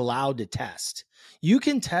 You are allowed to test. You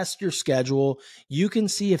can test your schedule. You can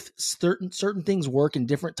see if certain things work in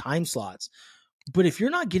different time slots. But if you're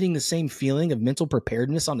not getting the same feeling of mental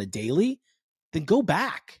preparedness on a daily, then go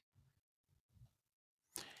back.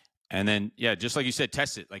 And then, yeah, just like you said,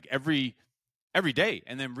 test it like every day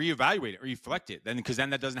and then reevaluate it, reflect it. Then, because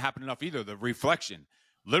then that doesn't happen enough either. The reflection,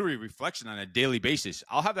 literally reflection on a daily basis.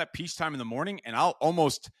 I'll have that peace time in the morning and I'll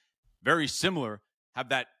almost very similar have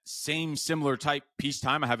that same similar type peace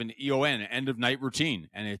time. I have an EON, an end of night routine,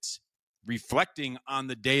 and it's reflecting on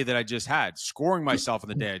the day that I just had, scoring myself on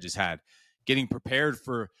the day I just had, getting prepared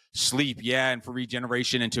for sleep. And for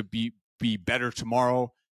regeneration and to be better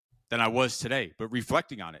tomorrow than I was today, but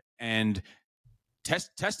reflecting on it and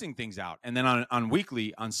testing things out. And then on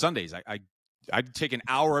weekly, on Sundays, I take an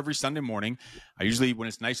hour every Sunday morning. I usually, when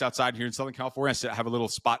it's nice outside here in Southern California, I have a little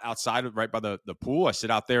spot outside right by the pool. I sit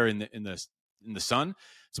out there in the sun.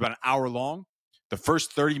 It's about an hour long. The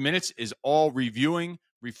first 30 minutes is all reviewing,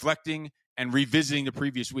 reflecting, and revisiting the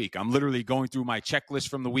previous week. I'm literally going through my checklist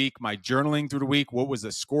from the week, my journaling through the week. What was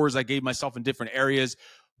the scores I gave myself in different areas?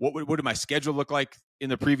 What did my schedule look like in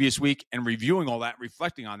the previous week, and reviewing all that,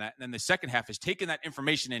 reflecting on that. And then the second half is taking that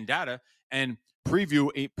information and data and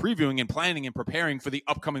previewing and planning and preparing for the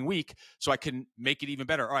upcoming week so I can make it even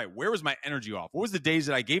better. All right, where was my energy off? What was the days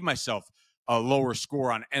that I gave myself a lower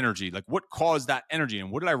score on energy? Like, what caused that energy? And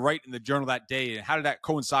what did I write in the journal that day? And how did that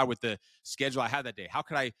coincide with the schedule I had that day? How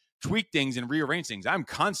could I tweak things and rearrange things? I'm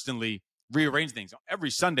constantly rearranging things. Every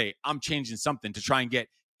Sunday, I'm changing something to try and get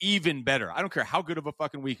even better. I don't care how good of a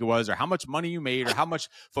fucking week it was or how much money you made or how much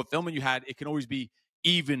fulfillment you had. It can always be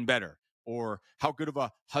even better. Or how good of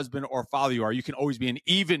a husband or father you are. You can always be an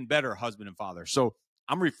even better husband and father. So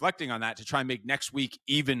I'm reflecting on that to try and make next week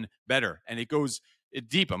even better. And it goes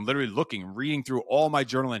deep. I'm literally reading through all my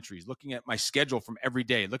journal entries, looking at my schedule from every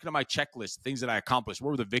day, looking at my checklist, things that I accomplished.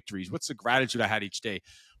 What were the victories? What's the gratitude I had each day?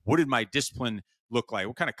 What did my discipline look like?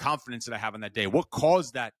 What kind of confidence did I have on that day? What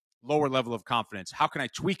caused that lower level of confidence? How can I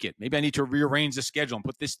tweak it? Maybe I need to rearrange the schedule and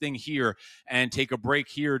put this thing here and take a break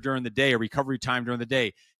here during the day, a recovery time during the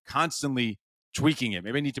day, constantly tweaking it.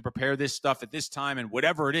 Maybe I need to prepare this stuff at this time, and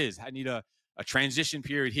whatever it is, I need a transition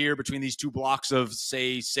period here between these two blocks of,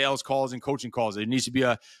 say, sales calls and coaching calls. There needs to be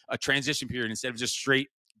a transition period instead of just straight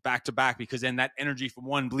back to back, because then that energy from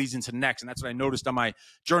one bleeds into the next. And that's what I noticed on my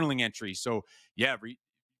journaling entry. So yeah,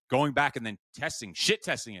 going back and then testing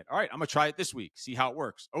it. All right, I'm going to try it this week, see how it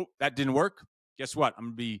works. Oh, that didn't work. Guess what? I'm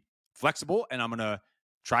going to be flexible and I'm going to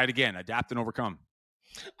try it again, adapt and overcome.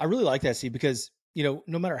 I really like that, Steve, because, no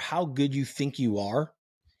matter how good you think you are,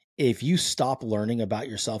 if you stop learning about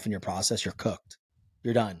yourself and your process, you're cooked.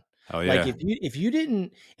 You're done. Oh yeah. Like if you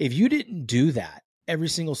didn't do that every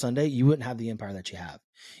single Sunday, you wouldn't have the empire that you have.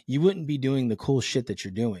 You wouldn't be doing the cool shit that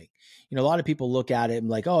you're doing. A lot of people look at it and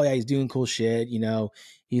like, oh yeah, he's doing cool shit.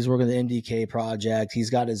 He's working the MDK project. He's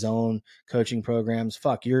got his own coaching programs.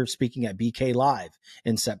 Fuck, you're speaking at BK Live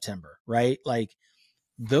in September, right? Like,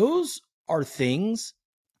 those are things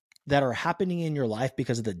that are happening in your life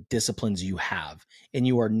because of the disciplines you have. And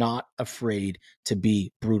you are not afraid to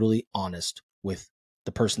be brutally honest with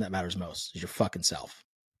the person that matters most, is your fucking self.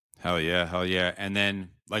 Hell yeah. And then,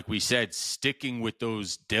 like we said, sticking with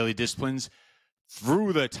those daily disciplines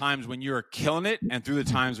through the times when you're killing it and through the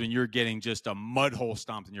times when you're getting just a mud hole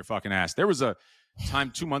stomped in your fucking ass. There was a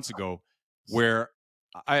time 2 months ago where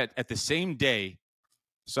I, at the same day,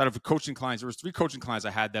 so out of coaching clients, there was 3 coaching clients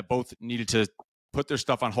I had that both needed to put their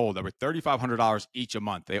stuff on hold. That were $3,500 each a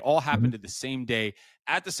month. They all happened at the same day.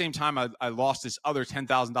 At the same time, I lost this other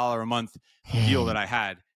 $10,000 a month deal that I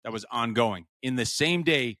had that was ongoing. In the same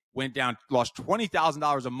day, went down, lost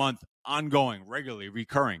 $20,000 a month, ongoing, regularly,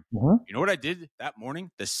 recurring. You know what I did that morning?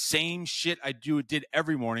 The same shit I did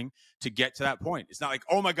every morning to get to that point. It's not like,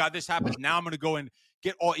 oh my God, this happens. Now I'm going to go and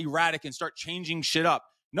get all erratic and start changing shit up.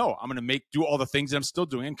 No, I'm going to do all the things that I'm still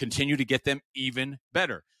doing and continue to get them even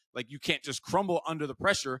better. Like, you can't just crumble under the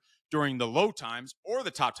pressure during the low times or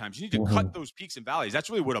the top times. You need to cut those peaks and valleys. That's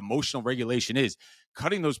really what emotional regulation is,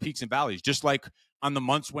 cutting those peaks and valleys. Just like on the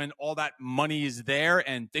months when all that money is there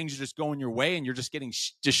and things are just going your way and you're just getting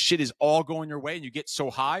just shit is all going your way and you get so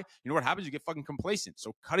high, you know what happens? You get fucking complacent.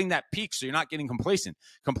 So cutting that peak so you're not getting complacent.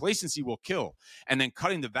 Complacency will kill. And then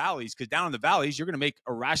cutting the valleys, because down in the valleys, you're going to make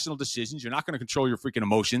irrational decisions. You're not going to control your freaking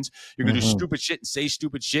emotions. You're going to do stupid shit and say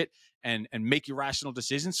stupid shit and make irrational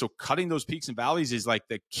decisions. So cutting those peaks and valleys is like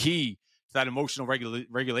the key to that emotional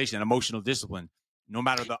regulation and emotional discipline. No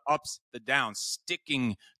matter the ups, the downs,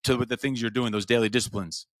 sticking to the things you're doing, those daily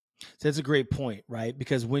disciplines. So that's a great point, right?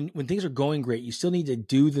 Because when things are going great, you still need to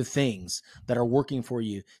do the things that are working for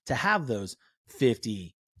you to have those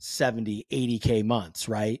 50, 70, 80K months,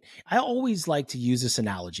 right? I always like to use this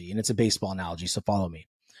analogy, and it's a baseball analogy, so follow me.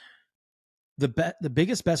 The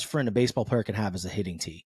biggest best friend a baseball player can have is a hitting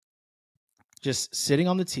tee. Just sitting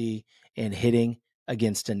on the tee and hitting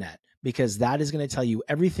against a net, because that is going to tell you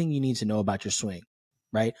everything you need to know about your swing.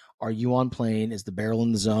 Right? Are you on plane? Is the barrel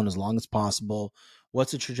in the zone as long as possible?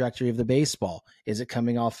 What's the trajectory of the baseball? Is it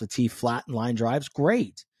coming off the tee flat and line drives?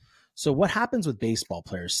 Great. So what happens with baseball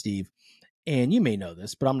players, Steve, and you may know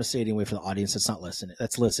this, but I'm going to say it anyway for the audience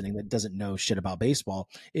that's listening, that doesn't know shit about baseball,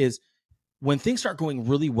 is when things start going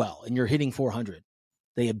really well and you're hitting 400,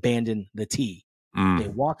 they abandon the tee. They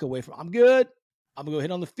walk away from, I'm good. I'm going to go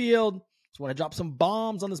hit on the field. Just want to drop some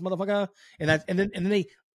bombs on this motherfucker. And then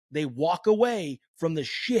they walk away from the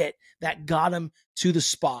shit that got them to the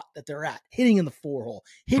spot that they're at, hitting in the 4-hole,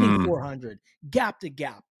 hitting 400, gap to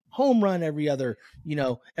gap, home run every other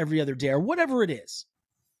day or whatever it is.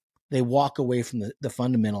 They walk away from the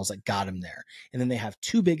fundamentals that got them there. And then they have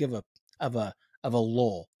too big of a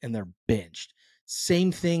lull and they're binged.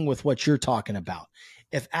 Same thing with what you're talking about.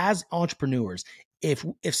 If as entrepreneurs, if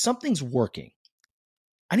something's working,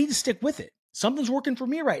 I need to stick with it. Something's working for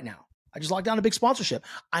me right now. I just locked down a big sponsorship.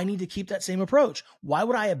 I need to keep that same approach. Why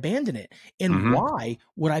would I abandon it? And why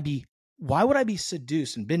would I be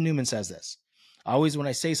seduced? And Ben Newman says this. When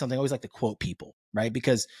I say something, I always like to quote people, right?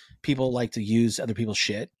 Because people like to use other people's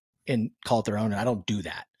shit and call it their own. And I don't do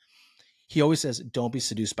that. He always says, don't be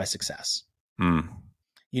seduced by success.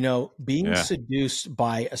 Being seduced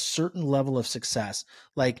by a certain level of success.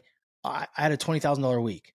 Like I had a $20,000 a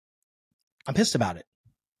week. I'm pissed about it.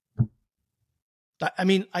 I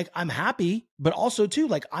mean, I'm happy, but also too,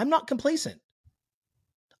 like, I'm not complacent.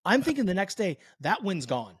 I'm thinking the next day that win's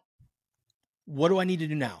gone. What do I need to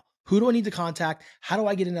do now? Who do I need to contact? How do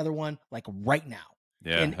I get another one? Like right now.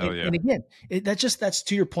 Yeah. And again, that's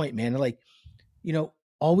to your point, man. Like,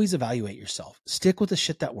 always evaluate yourself. Stick with the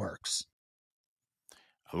shit that works.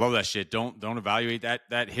 I love that shit. Don't evaluate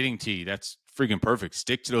that hitting tee. That's freaking perfect.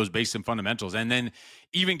 Stick to those basic fundamentals and then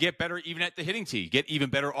even get better even at the hitting tee. Get even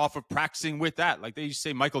better off of practicing with that. Like they used to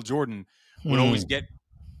say, Michael Jordan would always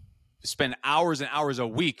spend hours and hours a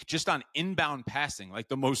week just on inbound passing, like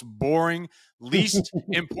the most boring, least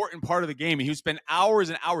important part of the game. And he would spend hours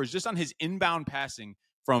and hours just on his inbound passing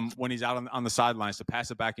from when he's out on the sidelines to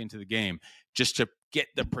pass it back into the game, just to get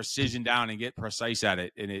the precision down and get precise at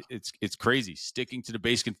it. And it's crazy. Sticking to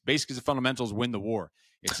the basics of fundamentals win the war.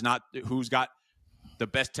 It's not who's got the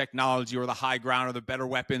best technology or the high ground or the better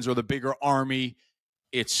weapons or the bigger army.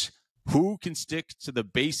 It's who can stick to the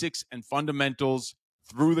basics and fundamentals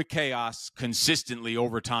through the chaos consistently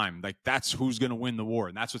over time. Like that's who's going to win the war.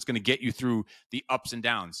 And that's what's going to get you through the ups and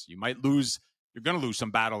downs. You're going to lose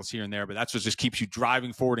some battles here and there, but that's what just keeps you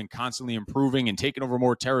driving forward and constantly improving and taking over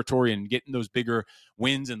more territory and getting those bigger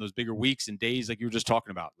wins and those bigger weeks and days like you were just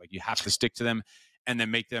talking about. Like you have to stick to them and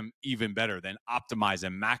then make them even better, then optimize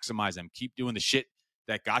them, maximize them, keep doing the shit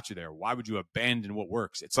that got you there. Why would you abandon what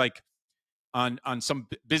works? It's like on some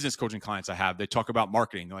business coaching clients I have, they talk about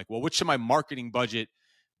marketing. They're like, well, what should my marketing budget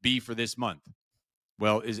be for this month?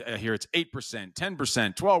 Well, here it's 8%,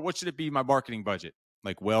 10%, 12. What should it be my marketing budget?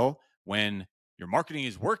 Like, well, when your marketing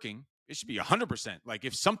is working, It should be 100%. Like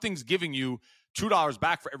if something's giving you $2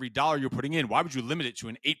 back for every dollar you're putting in, why would you limit it to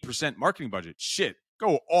an 8% marketing budget? Shit,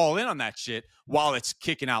 go all in on that shit while it's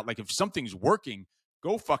kicking out. Like if something's working,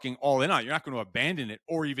 go fucking all in on it. You're not going to abandon it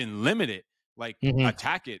or even limit it. Like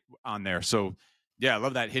attack it on there. So yeah, I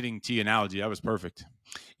love that hitting T analogy. That was perfect.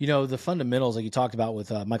 You know, the fundamentals, like you talked about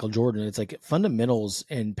with Michael Jordan, it's like fundamentals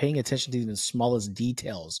and paying attention to the smallest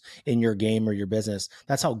details in your game or your business.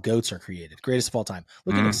 That's how GOATs are created. Greatest of all time.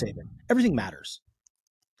 Look at Nick Saban. Everything matters.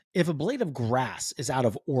 If a blade of grass is out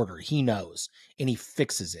of order, he knows and he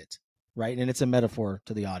fixes it, right? And it's a metaphor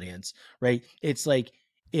to the audience, right? It's like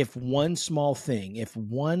if one small thing, if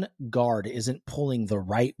one guard isn't pulling the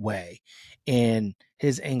right way and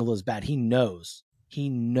his angle is bad, he knows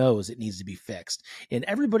it needs to be fixed. And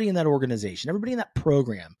everybody in that organization, everybody in that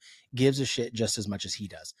program gives a shit just as much as he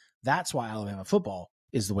does. That's why Alabama football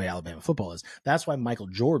is the way Alabama football is. That's why Michael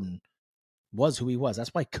Jordan was who he was.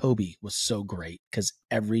 That's why Kobe was so great, because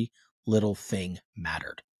every little thing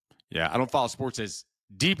mattered. Yeah, I don't follow sports as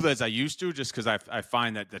deeply as I used to, just because I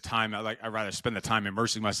find that the time I'd rather spend the time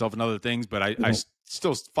immersing myself in other things. But I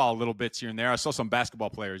still follow little bits here and there. I saw some basketball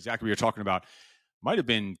players, exactly what you're talking about. Might have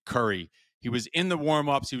been Curry. He was in the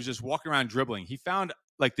warm-ups. He was just walking around dribbling. He found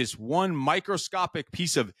like this one microscopic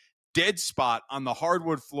piece of dead spot on the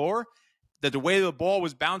hardwood floor, that the way the ball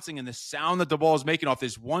was bouncing and the sound that the ball was making off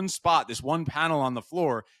this one spot, this one panel on the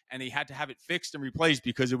floor, and he had to have it fixed and replaced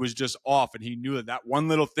because it was just off. And he knew that one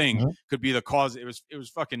little thing could be the cause. It was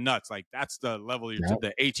fucking nuts. Like that's the level of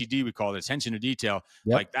the ATD we call it, attention to detail.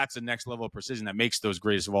 Like that's the next level of precision that makes those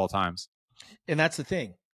greatest of all times. And that's the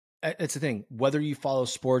thing. It's the thing. Whether you follow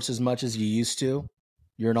sports as much as you used to,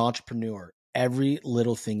 you're an entrepreneur. Every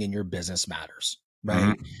little thing in your business matters,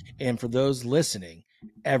 right? And for those listening,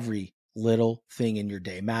 every little thing in your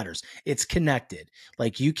day matters. It's connected.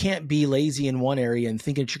 Like you can't be lazy in one area and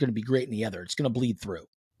thinking that you're going to be great in the other. It's going to bleed through,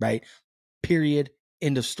 right? Period.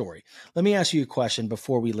 End of story. Let me ask you a question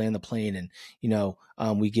before we land the plane and,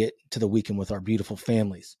 we get to the weekend with our beautiful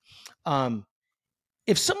families.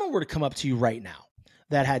 If someone were to come up to you right now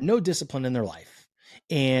that had no discipline in their life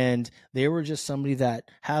and they were just somebody that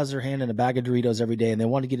has their hand in a bag of Doritos every day and they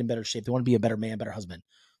want to get in better shape, they want to be a better man, better husband,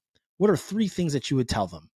 what are 3 things that you would tell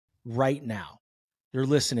them right now? They're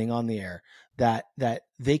listening on the air that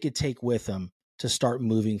they could take with them to start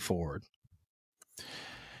moving forward.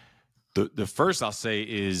 The first I'll say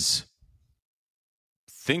is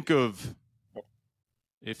think of,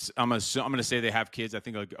 if I'm going to say they have kids. I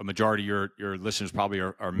think like a majority of your listeners probably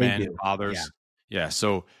are men, fathers. Yeah.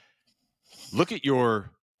 So look at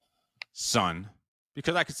your son,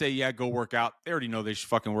 because I could say, yeah, go work out. They already know they should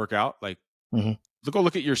fucking work out. Like, go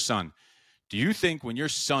look at your son. Do you think when your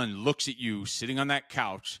son looks at you sitting on that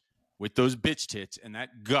couch with those bitch tits and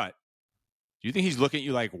that gut, do you think he's looking at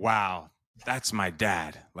you like, wow, that's my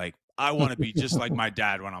dad? Like, I want to be just like my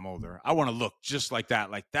dad when I'm older. I want to look just like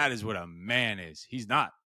that. Like, that is what a man is. He's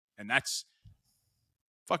not. And that's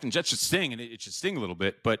fucking, that should sting, and it should sting a little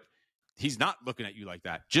bit, but he's not looking at you like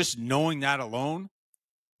that. Just knowing that alone,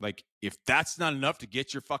 like, if that's not enough to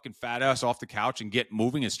get your fucking fat ass off the couch and get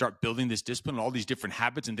moving and start building this discipline and all these different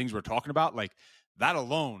habits and things we're talking about, like that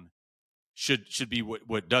alone should be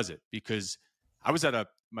what does it. Because I was at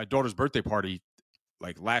my daughter's birthday party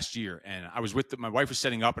like last year, and I was with my wife was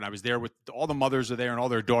setting up, and I was there with all the mothers are there and all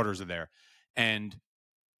their daughters are there. And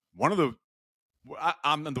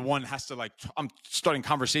I'm the one has to I'm starting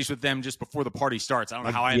conversation with them just before the party starts. I don't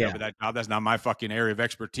know how I end up with that job. That's not my fucking area of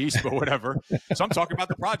expertise, but whatever. So I'm talking about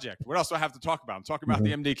the project. What else do I have to talk about? I'm talking about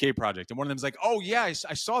the MDK project. And one of them's like, oh yeah, I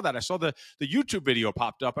saw that. I saw the YouTube video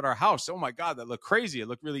popped up at our house. Oh my God, that looked crazy. It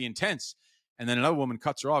looked really intense. And then another woman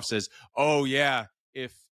cuts her off, says, oh yeah,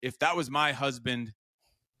 if that was my husband,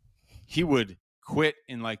 he would quit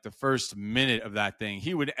in like the first minute of that thing.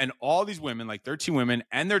 He would, and all these women, like 13 women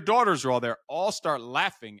and their daughters are all there, all start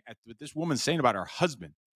laughing at what this woman's saying about her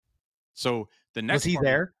husband. So the next, was he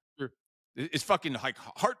there? It's fucking like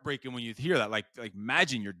heartbreaking when you hear that. Like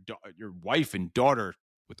imagine your wife and daughter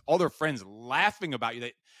with all their friends laughing about you.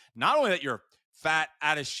 That not only that you're fat,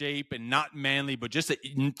 out of shape, and not manly, but just that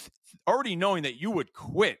already knowing that you would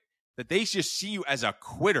quit, that they just see you as a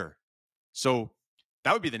quitter. So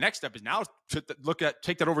that would be the next step, is now to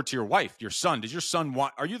take that over to your wife, your son. Does your son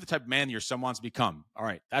are you the type of man that your son wants to become? All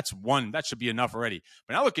right. That's one. That should be enough already.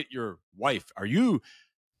 But now look at your wife. Are you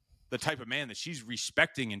the type of man that she's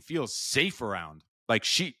respecting and feels safe around? Like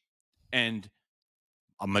and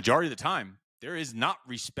a majority of the time, there is not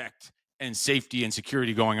respect and safety and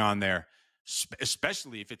security going on there,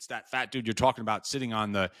 especially if it's that fat dude you're talking about sitting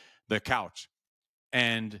on the couch.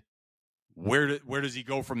 And where does he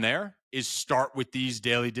go from there? Is start with these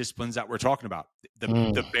daily disciplines that we're talking about.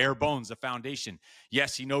 The bare bones, the foundation.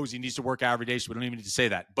 Yes, he knows he needs to work out every day, so we don't even need to say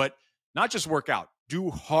that. But not just work out, do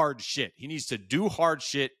hard shit. He needs to do hard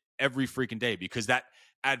shit every freaking day, because that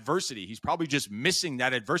adversity, he's probably just missing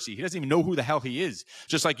that adversity. He doesn't even know who the hell he is.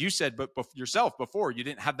 Just like you said, but yourself before, you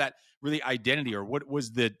didn't have that really identity or what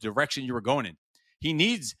was the direction you were going in. He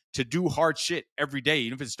needs to do hard shit every day,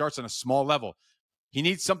 even if it starts on a small level. He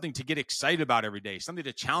needs something to get excited about every day, something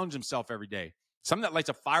to challenge himself every day, something that lights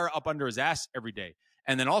a fire up under his ass every day.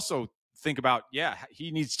 And then also think about,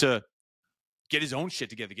 he needs to get his own shit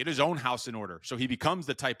together, get his own house in order, so he becomes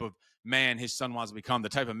the type of man his son wants to become, the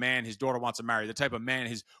type of man his daughter wants to marry, the type of man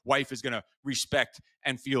his wife is going to respect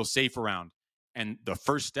and feel safe around. And the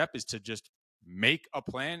first step is to just make a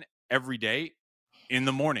plan every day in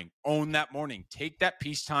the morning. Own that morning. Take that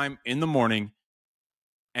peace time in the morning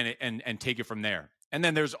and take it from there. And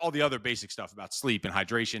then there's all the other basic stuff about sleep and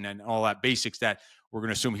hydration and all that basics that we're going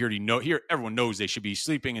to assume here everyone knows they should be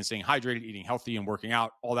sleeping and staying hydrated, eating healthy and working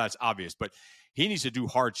out. All that's obvious, but he needs to do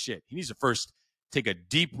hard shit. He needs to first take a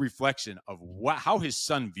deep reflection of how his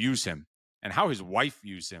son views him and how his wife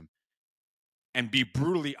views him, and be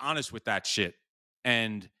brutally honest with that shit.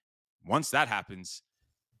 And once that happens,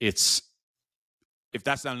 if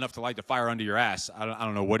that's not enough to light the fire under your ass, I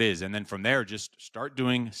don't know what is. And then from there, just start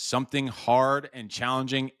doing something hard and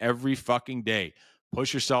challenging every fucking day.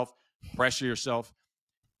 Push yourself, pressure yourself.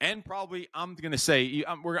 And probably, I'm going to say,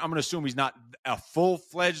 I'm going to assume he's not a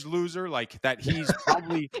full-fledged loser, like that. He's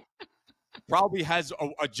probably has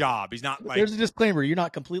a job. He's not like, there's a disclaimer, you're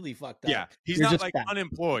not completely fucked up. Yeah, he's You're not just like fat.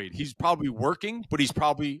 unemployed. He's probably working, but he's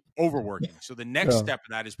probably overworking. So the next step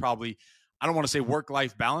of that is probably, I don't want to say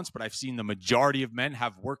work-life balance, but I've seen the majority of men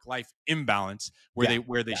have work-life imbalance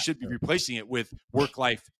where they should be replacing it with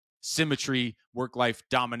work-life symmetry, work-life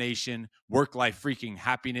domination, work-life freaking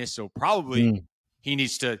happiness. So probably he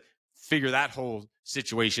needs to figure that whole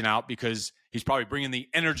situation out, because he's probably bringing the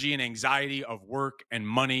energy and anxiety of work and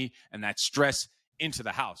money and that stress into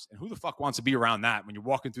the house. And who the fuck wants to be around that when you're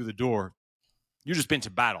walking through the door? You've just been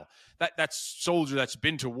to battle. That soldier that's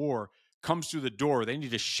been to war comes through the door. They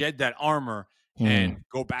need to shed that armor and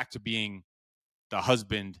go back to being the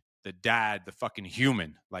husband, the dad, the fucking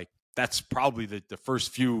human. Like, that's probably the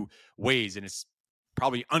first few ways. And it's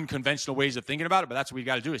probably unconventional ways of thinking about it, but that's what we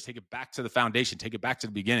got to do, is take it back to the foundation, take it back to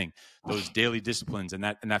the beginning, those daily disciplines and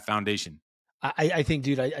that foundation. I think,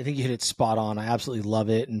 dude, I think you hit it spot on. I absolutely love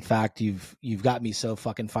it. In fact, you've got me so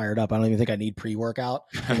fucking fired up. I don't even think I need pre-workout.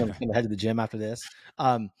 I'm going to head to the gym after this.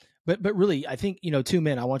 But really, I think, two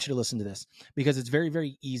men, I want you to listen to this, because it's very,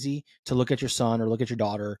 very easy to look at your son or look at your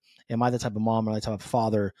daughter. Am I the type of mom or the type of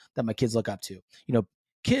father that my kids look up to?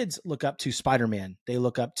 Kids look up to Spider-Man. They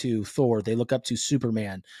look up to Thor. They look up to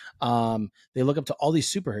Superman. They look up to all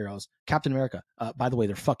these superheroes. Captain America. By the way,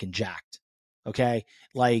 they're fucking jacked. Okay.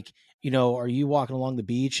 Like, are you walking along the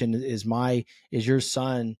beach and is your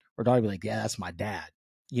son or daughter be like, yeah, that's my dad?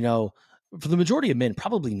 For the majority of men,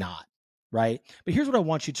 probably not. Right. But here's what I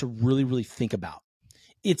want you to really, really think about.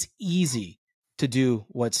 It's easy to do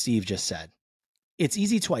what Steve just said. It's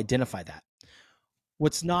easy to identify that.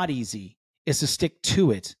 What's not easy is to stick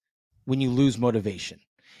to it when you lose motivation.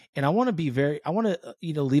 And I want to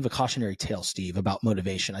leave a cautionary tale, Steve, about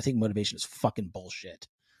motivation. I think motivation is fucking bullshit.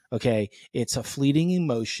 Okay. It's a fleeting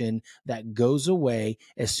emotion that goes away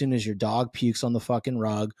as soon as your dog pukes on the fucking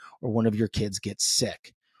rug or one of your kids gets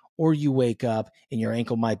sick, or you wake up and your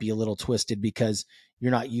ankle might be a little twisted because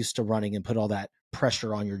you're not used to running and put all that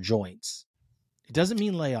pressure on your joints. It doesn't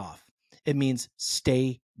mean lay off. It means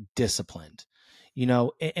stay disciplined.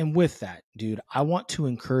 And with that, dude, I want to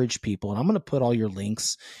encourage people, and I'm going to put all your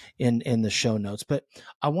links in the show notes, but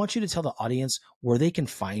I want you to tell the audience where they can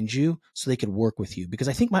find you so they can work with you, because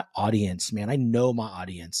I think my audience, man, I know my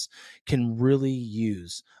audience can really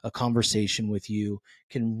use a conversation with you,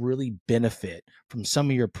 can really benefit from some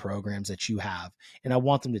of your programs that you have. And I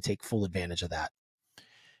want them to take full advantage of that.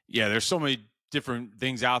 Yeah, there's so many different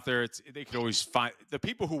things out there. They could always find the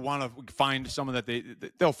people who want to find someone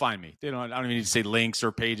that they'll find me. I don't even need to say links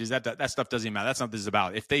or pages. That stuff doesn't even matter. That's not what this is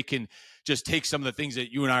about. If they can just take some of the things that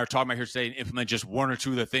you and I are talking about here today and implement just one or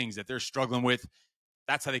two of the things that they're struggling with,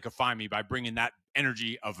 that's how they could find me, by bringing that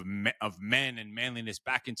energy of men and manliness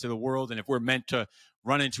back into the world. And if we're meant to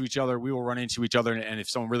run into each other, we will run into each other. And if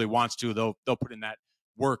someone really wants to, they'll put in that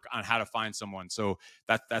work on how to find someone. So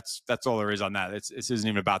that's all there is on that. This isn't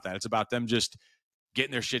even about that. It's about them just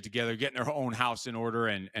getting their shit together, getting their own house in order,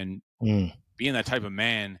 and being that type of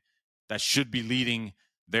man that should be leading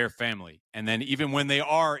their family. And then even when they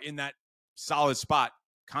are in that solid spot,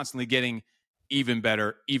 constantly getting even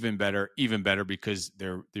better, even better, even better, because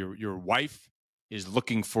your wife is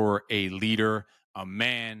looking for a leader, a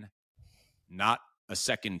man, not a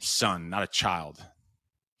second son, not a child.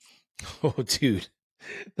 Oh, dude,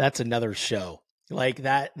 that's another show. Like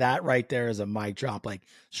that right there is a mic drop. Like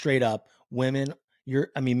straight up, women,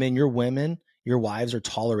 men, your women, your wives are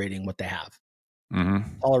tolerating what they have,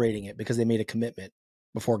 tolerating it because they made a commitment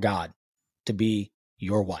before God to be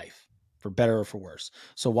your wife, for better or for worse.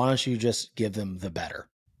 So why don't you just give them the better,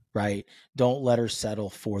 right? Don't let her settle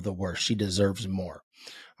for the worst. She deserves more.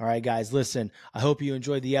 All right, guys, listen, I hope you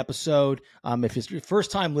enjoyed the episode. If it's your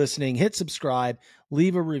first time listening, hit subscribe,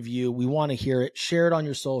 leave a review. We want to hear it. Share it on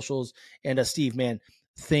your socials. And Steve, man,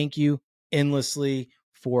 thank you endlessly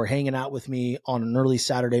for hanging out with me on an early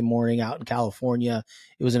Saturday morning out in California.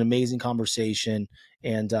 It was an amazing conversation.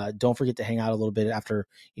 And don't forget to hang out a little bit after,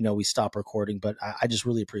 we stop recording. But I just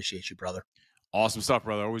really appreciate you, brother. Awesome stuff,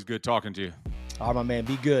 brother. Always good talking to you. All right, my man.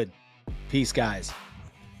 Be good. Peace, guys.